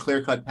the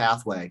clear-cut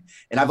pathway.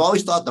 And I've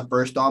always thought the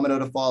first domino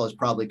to fall is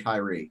probably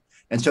Kyrie.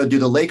 And so do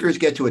the Lakers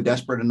get to a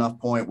desperate enough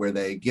point where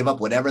they give up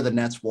whatever the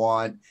Nets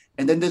want?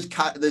 And then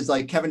there's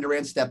like Kevin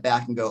Durant step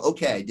back and go,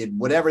 okay, did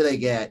whatever they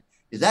get,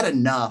 is that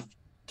enough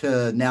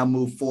to now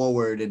move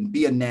forward and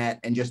be a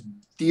Net and just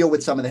deal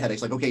with some of the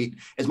headaches? Like, okay,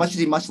 as much as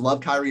he must love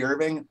Kyrie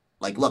Irving,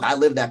 like, look, I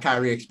lived that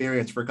Kyrie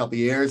experience for a couple of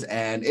years,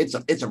 and it's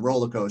a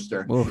roller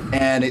coaster. Oof.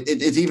 And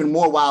it's even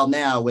more wild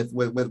now with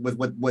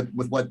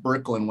what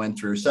Brooklyn went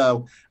through.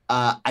 So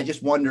I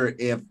just wonder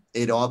if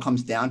it all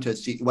comes down to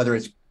see whether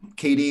it's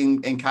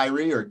KD and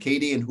Kyrie or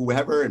KD and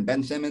whoever and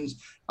Ben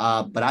Simmons.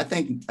 But I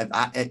think,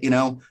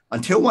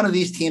 until one of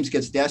these teams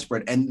gets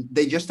desperate, and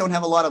they just don't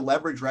have a lot of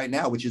leverage right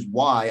now, which is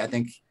why I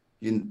think,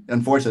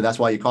 unfortunately, that's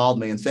why you called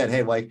me and said,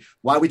 hey, like,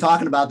 why are we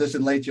talking about this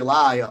in late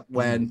July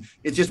when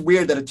it's just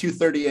weird that a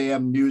 2:30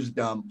 a.m. news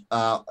dump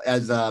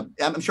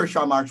I'm sure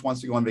Sean Marks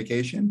wants to go on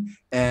vacation,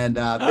 and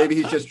maybe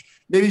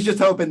he's just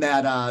hoping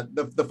that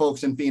the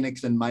folks in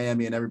Phoenix and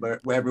Miami and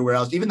everywhere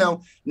else, even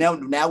though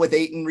now with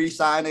Ayton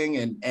re-signing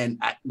and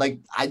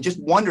I just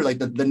wonder, like,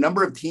 the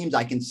number of teams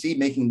I can see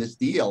making this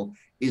deal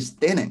is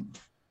thinning.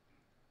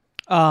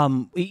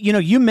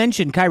 You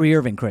mentioned Kyrie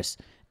Irving, Chris.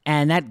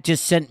 And that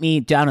just sent me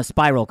down a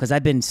spiral because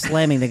I've been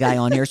slamming the guy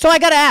on here. So I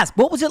got to ask,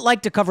 what was it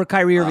like to cover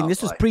Kyrie Irving?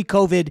 This was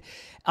pre-COVID.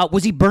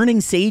 Was he burning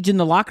sage in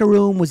the locker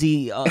room? Was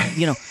he,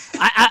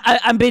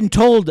 I'm being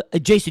told,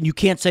 Jason, you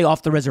can't say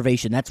off the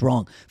reservation. That's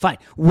wrong. Fine.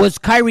 Was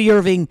Kyrie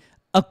Irving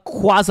a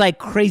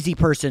quasi-crazy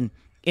person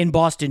in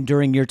Boston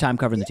during your time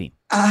covering the team?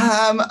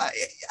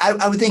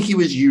 I would think he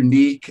was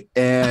unique.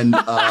 And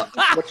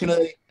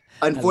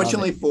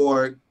unfortunately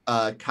for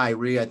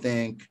Kyrie, I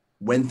think,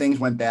 when things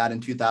went bad in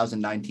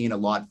 2019, a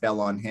lot fell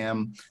on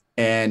him.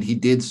 And he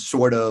did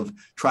sort of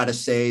try to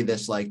say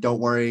this, like, don't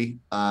worry,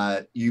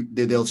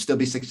 there'll still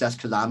be success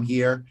because I'm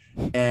here.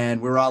 And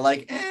we're all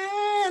like,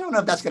 I don't know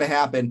if that's going to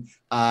happen.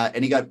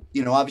 And he got,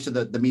 obviously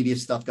the media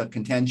stuff got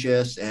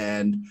contentious.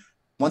 And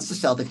once the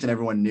Celtics and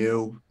everyone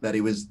knew that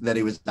he was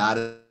out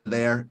of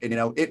there, and,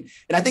 and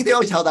I think they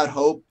always held out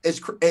hope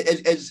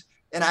as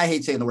and I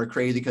hate saying the word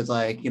crazy because,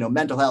 like,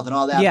 mental health and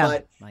all that. Yeah,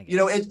 but,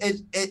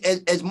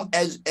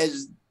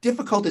 as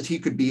difficult as he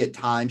could be at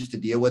times to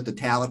deal with, the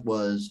talent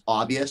was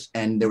obvious.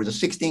 And there was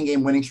a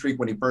 16-game winning streak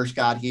when he first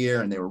got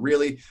here, and they were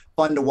really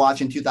fun to watch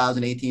in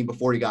 2018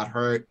 before he got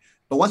hurt.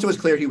 But once it was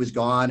clear he was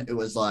gone, it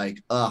was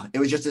like, it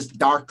was just this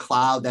dark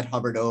cloud that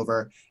hovered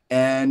over.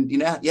 And,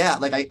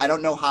 I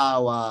don't know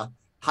how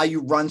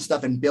you run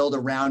stuff and build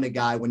around a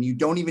guy when you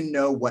don't even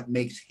know what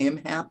makes him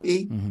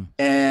happy. Mm-hmm.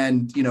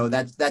 And,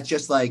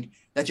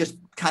 that just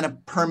kind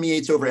of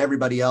permeates over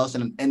everybody else.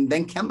 And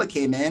then Kemba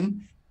came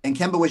in. And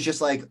Kemba was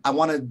just like, I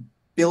want to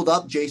build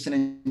up Jason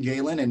and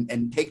Jalen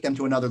and take them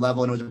to another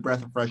level. And it was a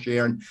breath of fresh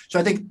air. And so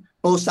I think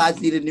both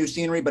sides needed new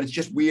scenery, but it's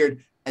just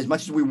weird. As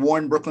much as we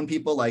warned Brooklyn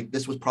people, like,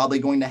 this was probably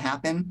going to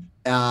happen,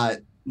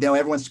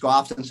 everyone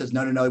scoffs and says,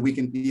 no, we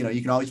can,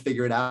 you can always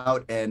figure it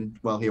out. And,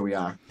 well, here we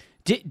are.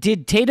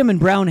 Did Tatum and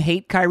Brown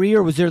hate Kyrie,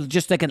 or was there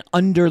just like an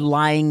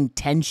underlying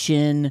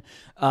tension?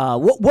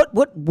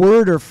 What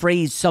word or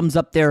phrase sums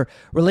up their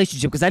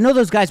relationship? Because I know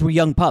those guys were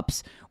young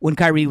pups when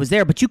Kyrie was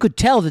there, but you could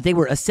tell that they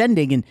were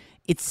ascending, and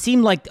it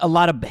seemed like a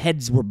lot of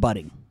heads were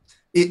butting.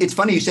 It's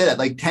funny you say that.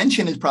 Like,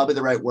 tension is probably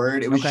the right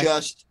word. It was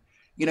just,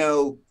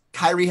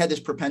 Kyrie had this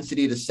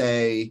propensity to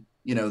say,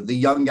 the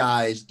young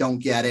guys don't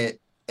get it,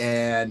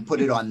 and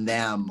put it on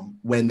them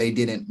when they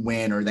didn't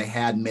win or they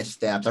had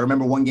missteps. I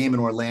remember one game in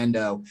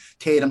Orlando,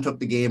 Tatum took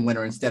the game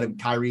winner instead of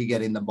Kyrie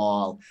getting the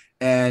ball.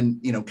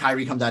 And,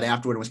 Kyrie comes out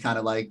afterward and was kind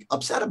of like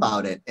upset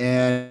about it.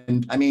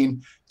 And I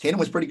mean, Tatum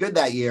was pretty good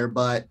that year,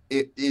 but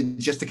it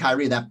just to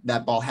Kyrie,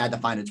 that ball had to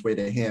find its way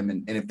to him.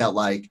 And it felt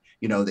like,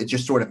 it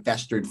just sort of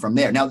festered from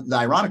there. Now, the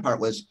ironic part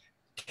was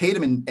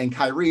Tatum and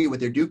Kyrie with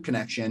their Duke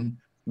connection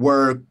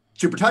were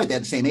super tight. They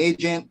had the same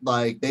agent.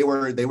 Like, they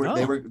were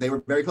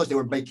very close. They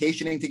were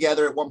vacationing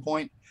together at one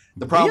point.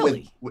 The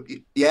problem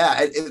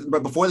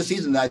but before the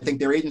season, I think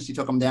their agency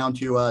took them down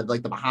to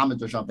like the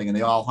Bahamas or something, and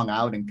they all hung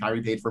out, and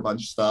Kyrie paid for a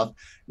bunch of stuff.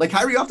 Like,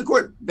 Kyrie off the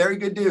court, very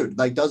good dude,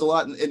 like, does a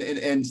lot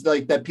and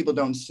like that people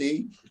don't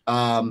see.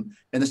 And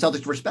the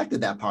Celtics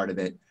respected that part of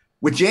it.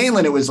 With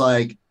Jalen, it was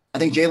like, I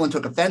think Jalen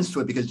took offense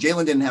to it because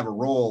Jalen didn't have a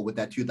role with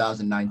that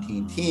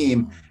 2019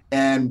 team,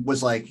 and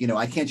was like,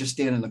 I can't just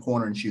stand in the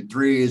corner and shoot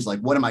threes.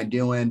 Like, what am I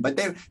doing? But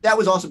that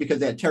was also because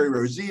they had Terry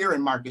Rozier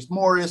and Marcus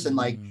Morris, and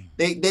like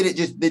they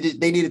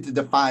needed to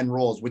define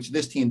roles, which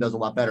this team does a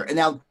lot better. And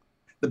now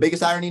the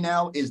biggest irony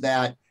now is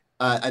that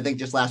I think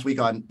just last week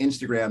on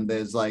Instagram,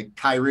 there's like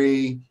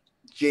Kyrie,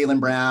 Jaylen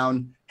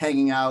Brown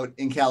hanging out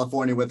in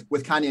California with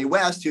Kanye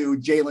West, who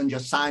Jalen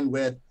just signed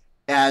with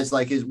as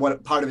like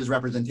part of his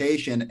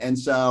representation. And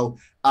so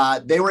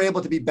they were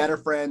able to be better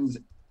friends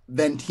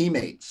than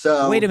teammates.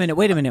 So wait a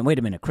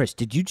minute, Chris,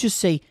 did you just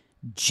say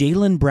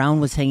Jaylen Brown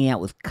was hanging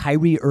out with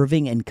Kyrie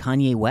Irving and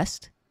Kanye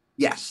West?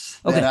 Yes.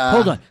 Okay,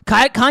 hold on.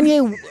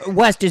 Kanye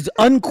West is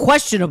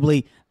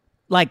unquestionably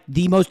like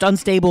the most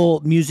unstable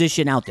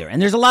musician out there.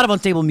 And there's a lot of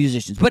unstable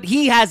musicians, but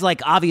he has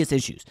like obvious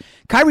issues.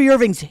 Kyrie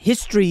Irving's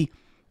history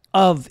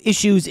of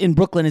issues in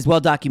Brooklyn is well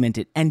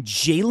documented, and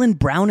Jaylen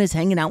Brown is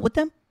hanging out with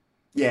them?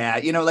 Yeah,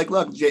 look,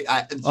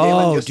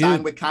 Jaylen just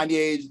signed with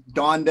Kanye's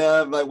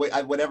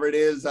Donda, whatever it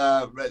is,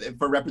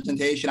 for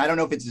representation. I don't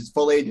know if it's his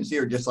full agency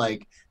or just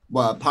like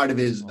part of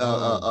his his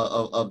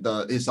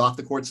off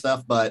the court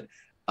stuff, but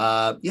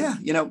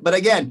but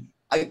again,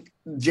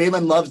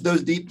 Jaylen loves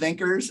those deep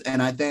thinkers,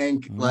 and I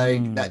think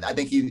I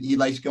think he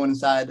likes going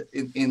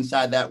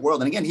inside that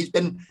world. And again,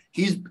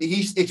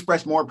 he's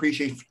expressed more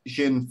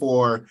appreciation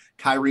for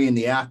Kyrie in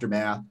the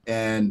aftermath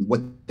and what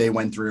they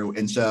went through,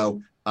 and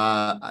so.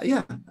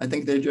 I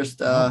think they're just.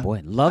 I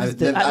would love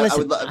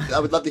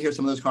to hear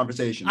some of those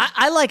conversations.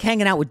 I like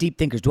hanging out with deep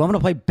thinkers. Do I want to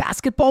play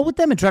basketball with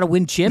them and try to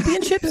win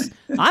championships?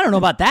 I don't know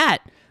about that.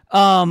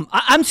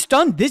 I'm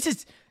stunned. This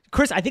is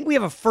Chris. I think we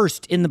have a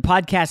first in the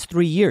podcast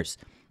 3 years.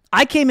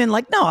 I came in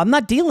like, no, I'm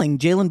not dealing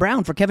Jaylen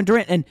Brown for Kevin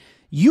Durant, and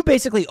you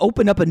basically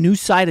opened up a new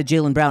side of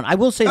Jaylen Brown. I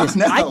will say this: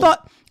 no.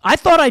 I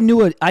thought I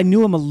knew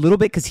him a little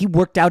bit because he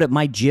worked out at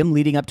my gym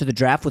leading up to the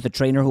draft with a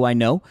trainer who I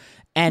know.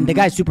 And the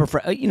guy's super,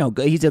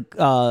 he's a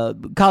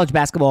college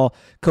basketball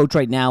coach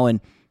right now,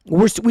 and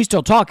we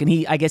still talk,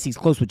 and I guess he's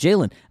close with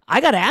Jaylen. I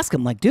got to ask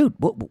him, like, dude,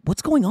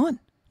 what's going on?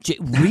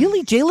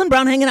 Really? Jaylen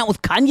Brown hanging out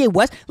with Kanye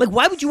West? Like,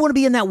 why would you want to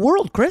be in that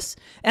world, Chris?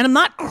 And I'm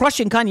not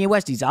crushing Kanye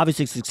West. He's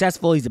obviously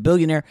successful. He's a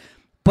billionaire.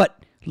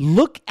 But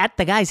look at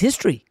the guy's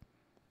history.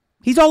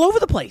 He's all over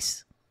the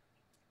place.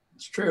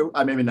 It's true.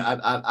 I mean, I'm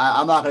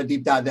not going to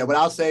deep dive there. What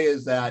I'll say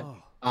is that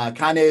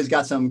Kanye's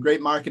got some great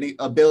marketing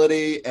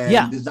ability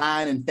and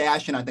design and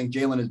fashion. I think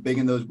Jaylen is big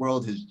in those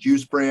worlds, his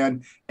juice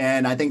brand.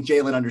 And I think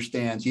Jaylen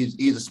understands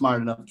he's a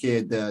smart enough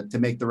kid to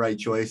make the right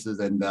choices.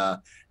 And, I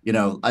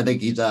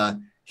think he's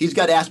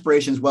got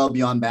aspirations well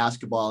beyond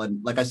basketball.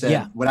 And like I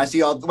said, when I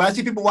see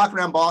people walking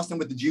around Boston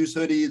with the juice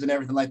hoodies and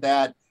everything like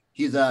that,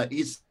 he's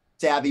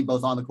savvy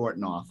both on the court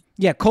and off.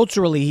 Yeah,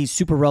 culturally, he's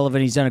super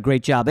relevant. He's done a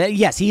great job.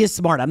 Yes, he is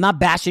smart. I'm not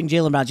bashing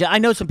Jaylen Brown. I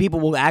know some people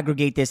will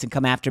aggregate this and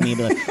come after me and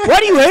be like, why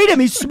do you hate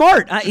him? He's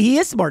smart. He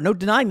is smart. No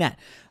denying that.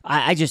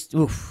 I just,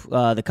 what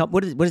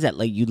is that?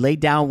 Like, you lay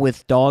down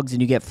with dogs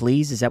and you get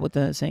fleas? Is that what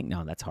the saying?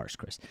 No, that's harsh,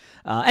 Chris.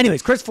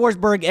 Anyways, Chris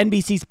Forsberg,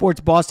 NBC Sports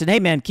Boston. Hey,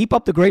 man, keep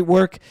up the great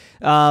work.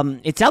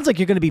 It sounds like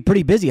you're going to be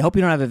pretty busy. Hope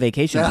you don't have a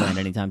vacation planned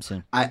anytime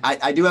soon.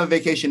 I do have a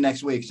vacation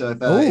next week. So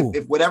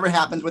if whatever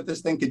happens with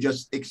this thing could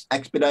just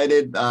expedite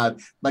it,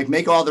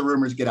 make all the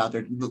rumors get out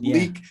there.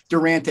 Leak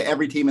Durant to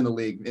every team in the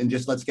league and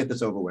just let's get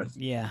this over with.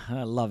 Yeah,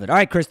 I love it. All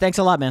right, Chris, thanks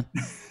a lot, man.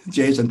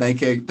 Jason,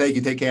 thank you.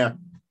 Take care.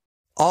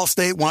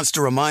 Allstate wants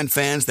to remind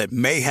fans that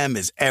mayhem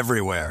is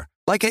everywhere,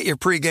 like at your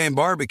pregame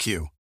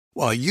barbecue.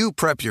 While you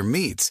prep your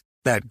meats,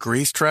 that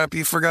grease trap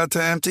you forgot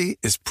to empty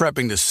is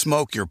prepping to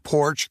smoke your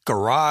porch,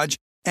 garage,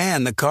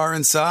 and the car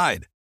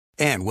inside.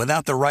 And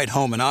without the right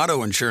home and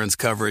auto insurance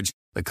coverage,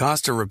 the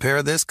cost to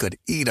repair this could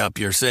eat up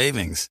your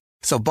savings.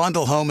 So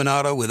bundle home and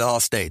auto with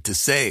Allstate to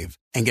save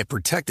and get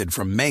protected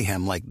from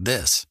mayhem like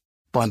this.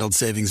 Bundled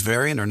savings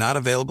vary and are not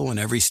available in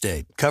every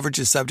state. Coverage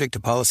is subject to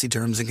policy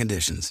terms and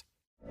conditions.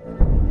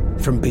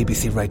 From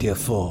BBC Radio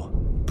 4,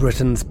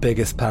 Britain's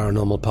biggest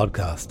paranormal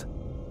podcast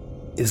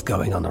is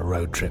going on a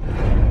road trip.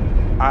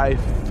 I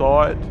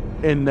thought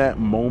in that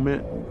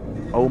moment,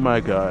 oh my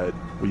God,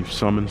 we've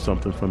summoned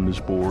something from this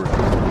board.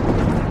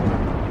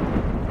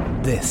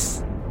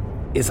 This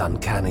is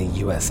Uncanny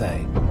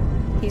USA.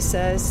 He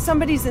says,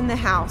 somebody's in the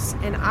house,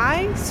 and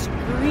I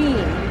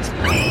screamed.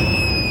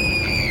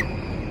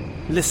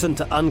 Listen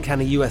to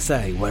Uncanny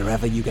USA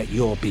wherever you get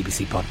your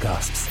BBC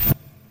podcasts,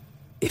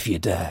 if you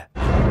dare.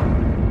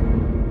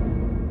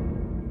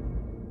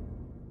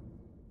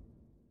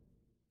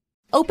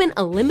 Open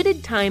a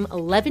limited-time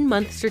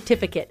 11-month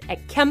certificate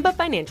at Kemba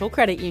Financial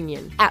Credit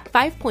Union. At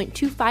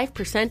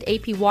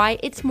 5.25% APY,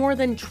 it's more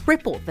than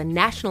triple the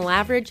national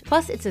average,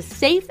 plus it's a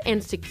safe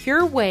and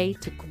secure way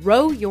to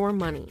grow your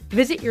money.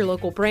 Visit your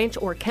local branch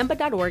or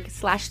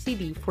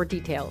kemba.org/cd for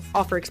details.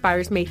 Offer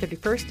expires May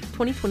 31st,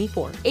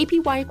 2024.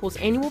 APY equals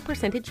annual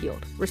percentage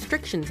yield.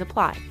 Restrictions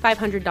apply.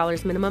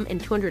 $500 minimum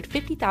and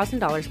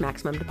 $250,000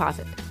 maximum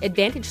deposit.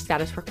 Advantage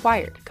status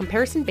required.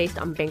 Comparison based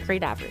on bank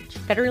rate average.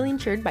 Federally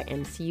insured by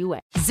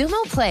NCUA.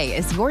 Xumo Play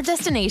is your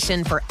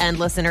destination for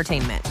endless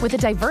entertainment. With a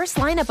diverse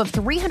lineup of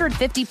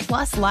 350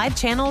 plus live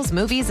channels,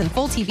 movies, and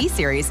full TV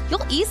series,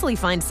 you'll easily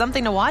find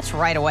something to watch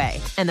right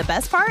away. And the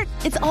best part?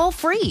 It's all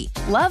free.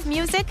 Love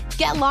music?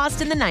 Get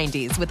lost in the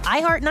 90s with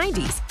iHeart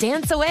 90s.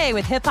 Dance away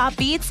with hip-hop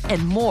beats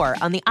and more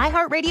on the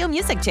iHeartRadio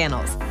music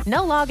channels.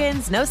 No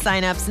logins, no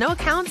signups, no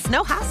accounts,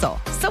 no hassle.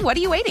 So what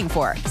are you waiting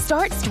for?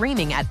 Start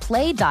streaming at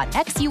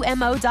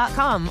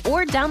play.xumo.com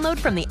or download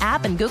from the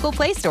app and Google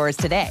Play stores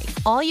today.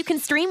 All you can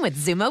stream with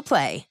Xumo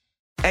Play.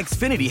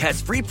 Xfinity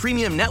has free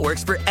premium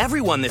networks for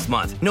everyone this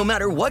month, no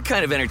matter what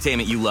kind of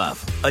entertainment you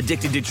love.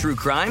 Addicted to true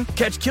crime?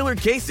 Catch killer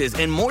cases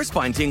and more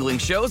spine-tingling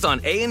shows on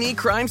A&E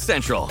Crime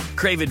Central.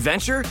 Crave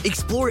adventure?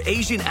 Explore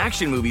Asian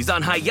action movies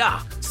on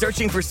Hi-YAH.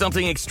 Searching for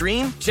something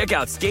extreme? Check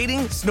out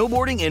skating,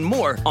 snowboarding, and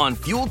more on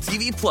Fuel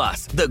TV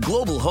Plus, the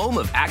global home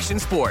of action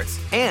sports.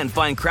 And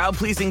find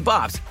crowd-pleasing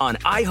bops on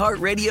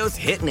iHeartRadio's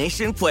Hit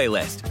Nation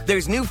playlist.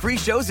 There's new free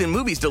shows and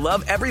movies to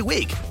love every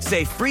week.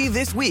 Say free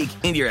this week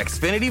in your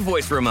Xfinity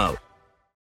voice remote.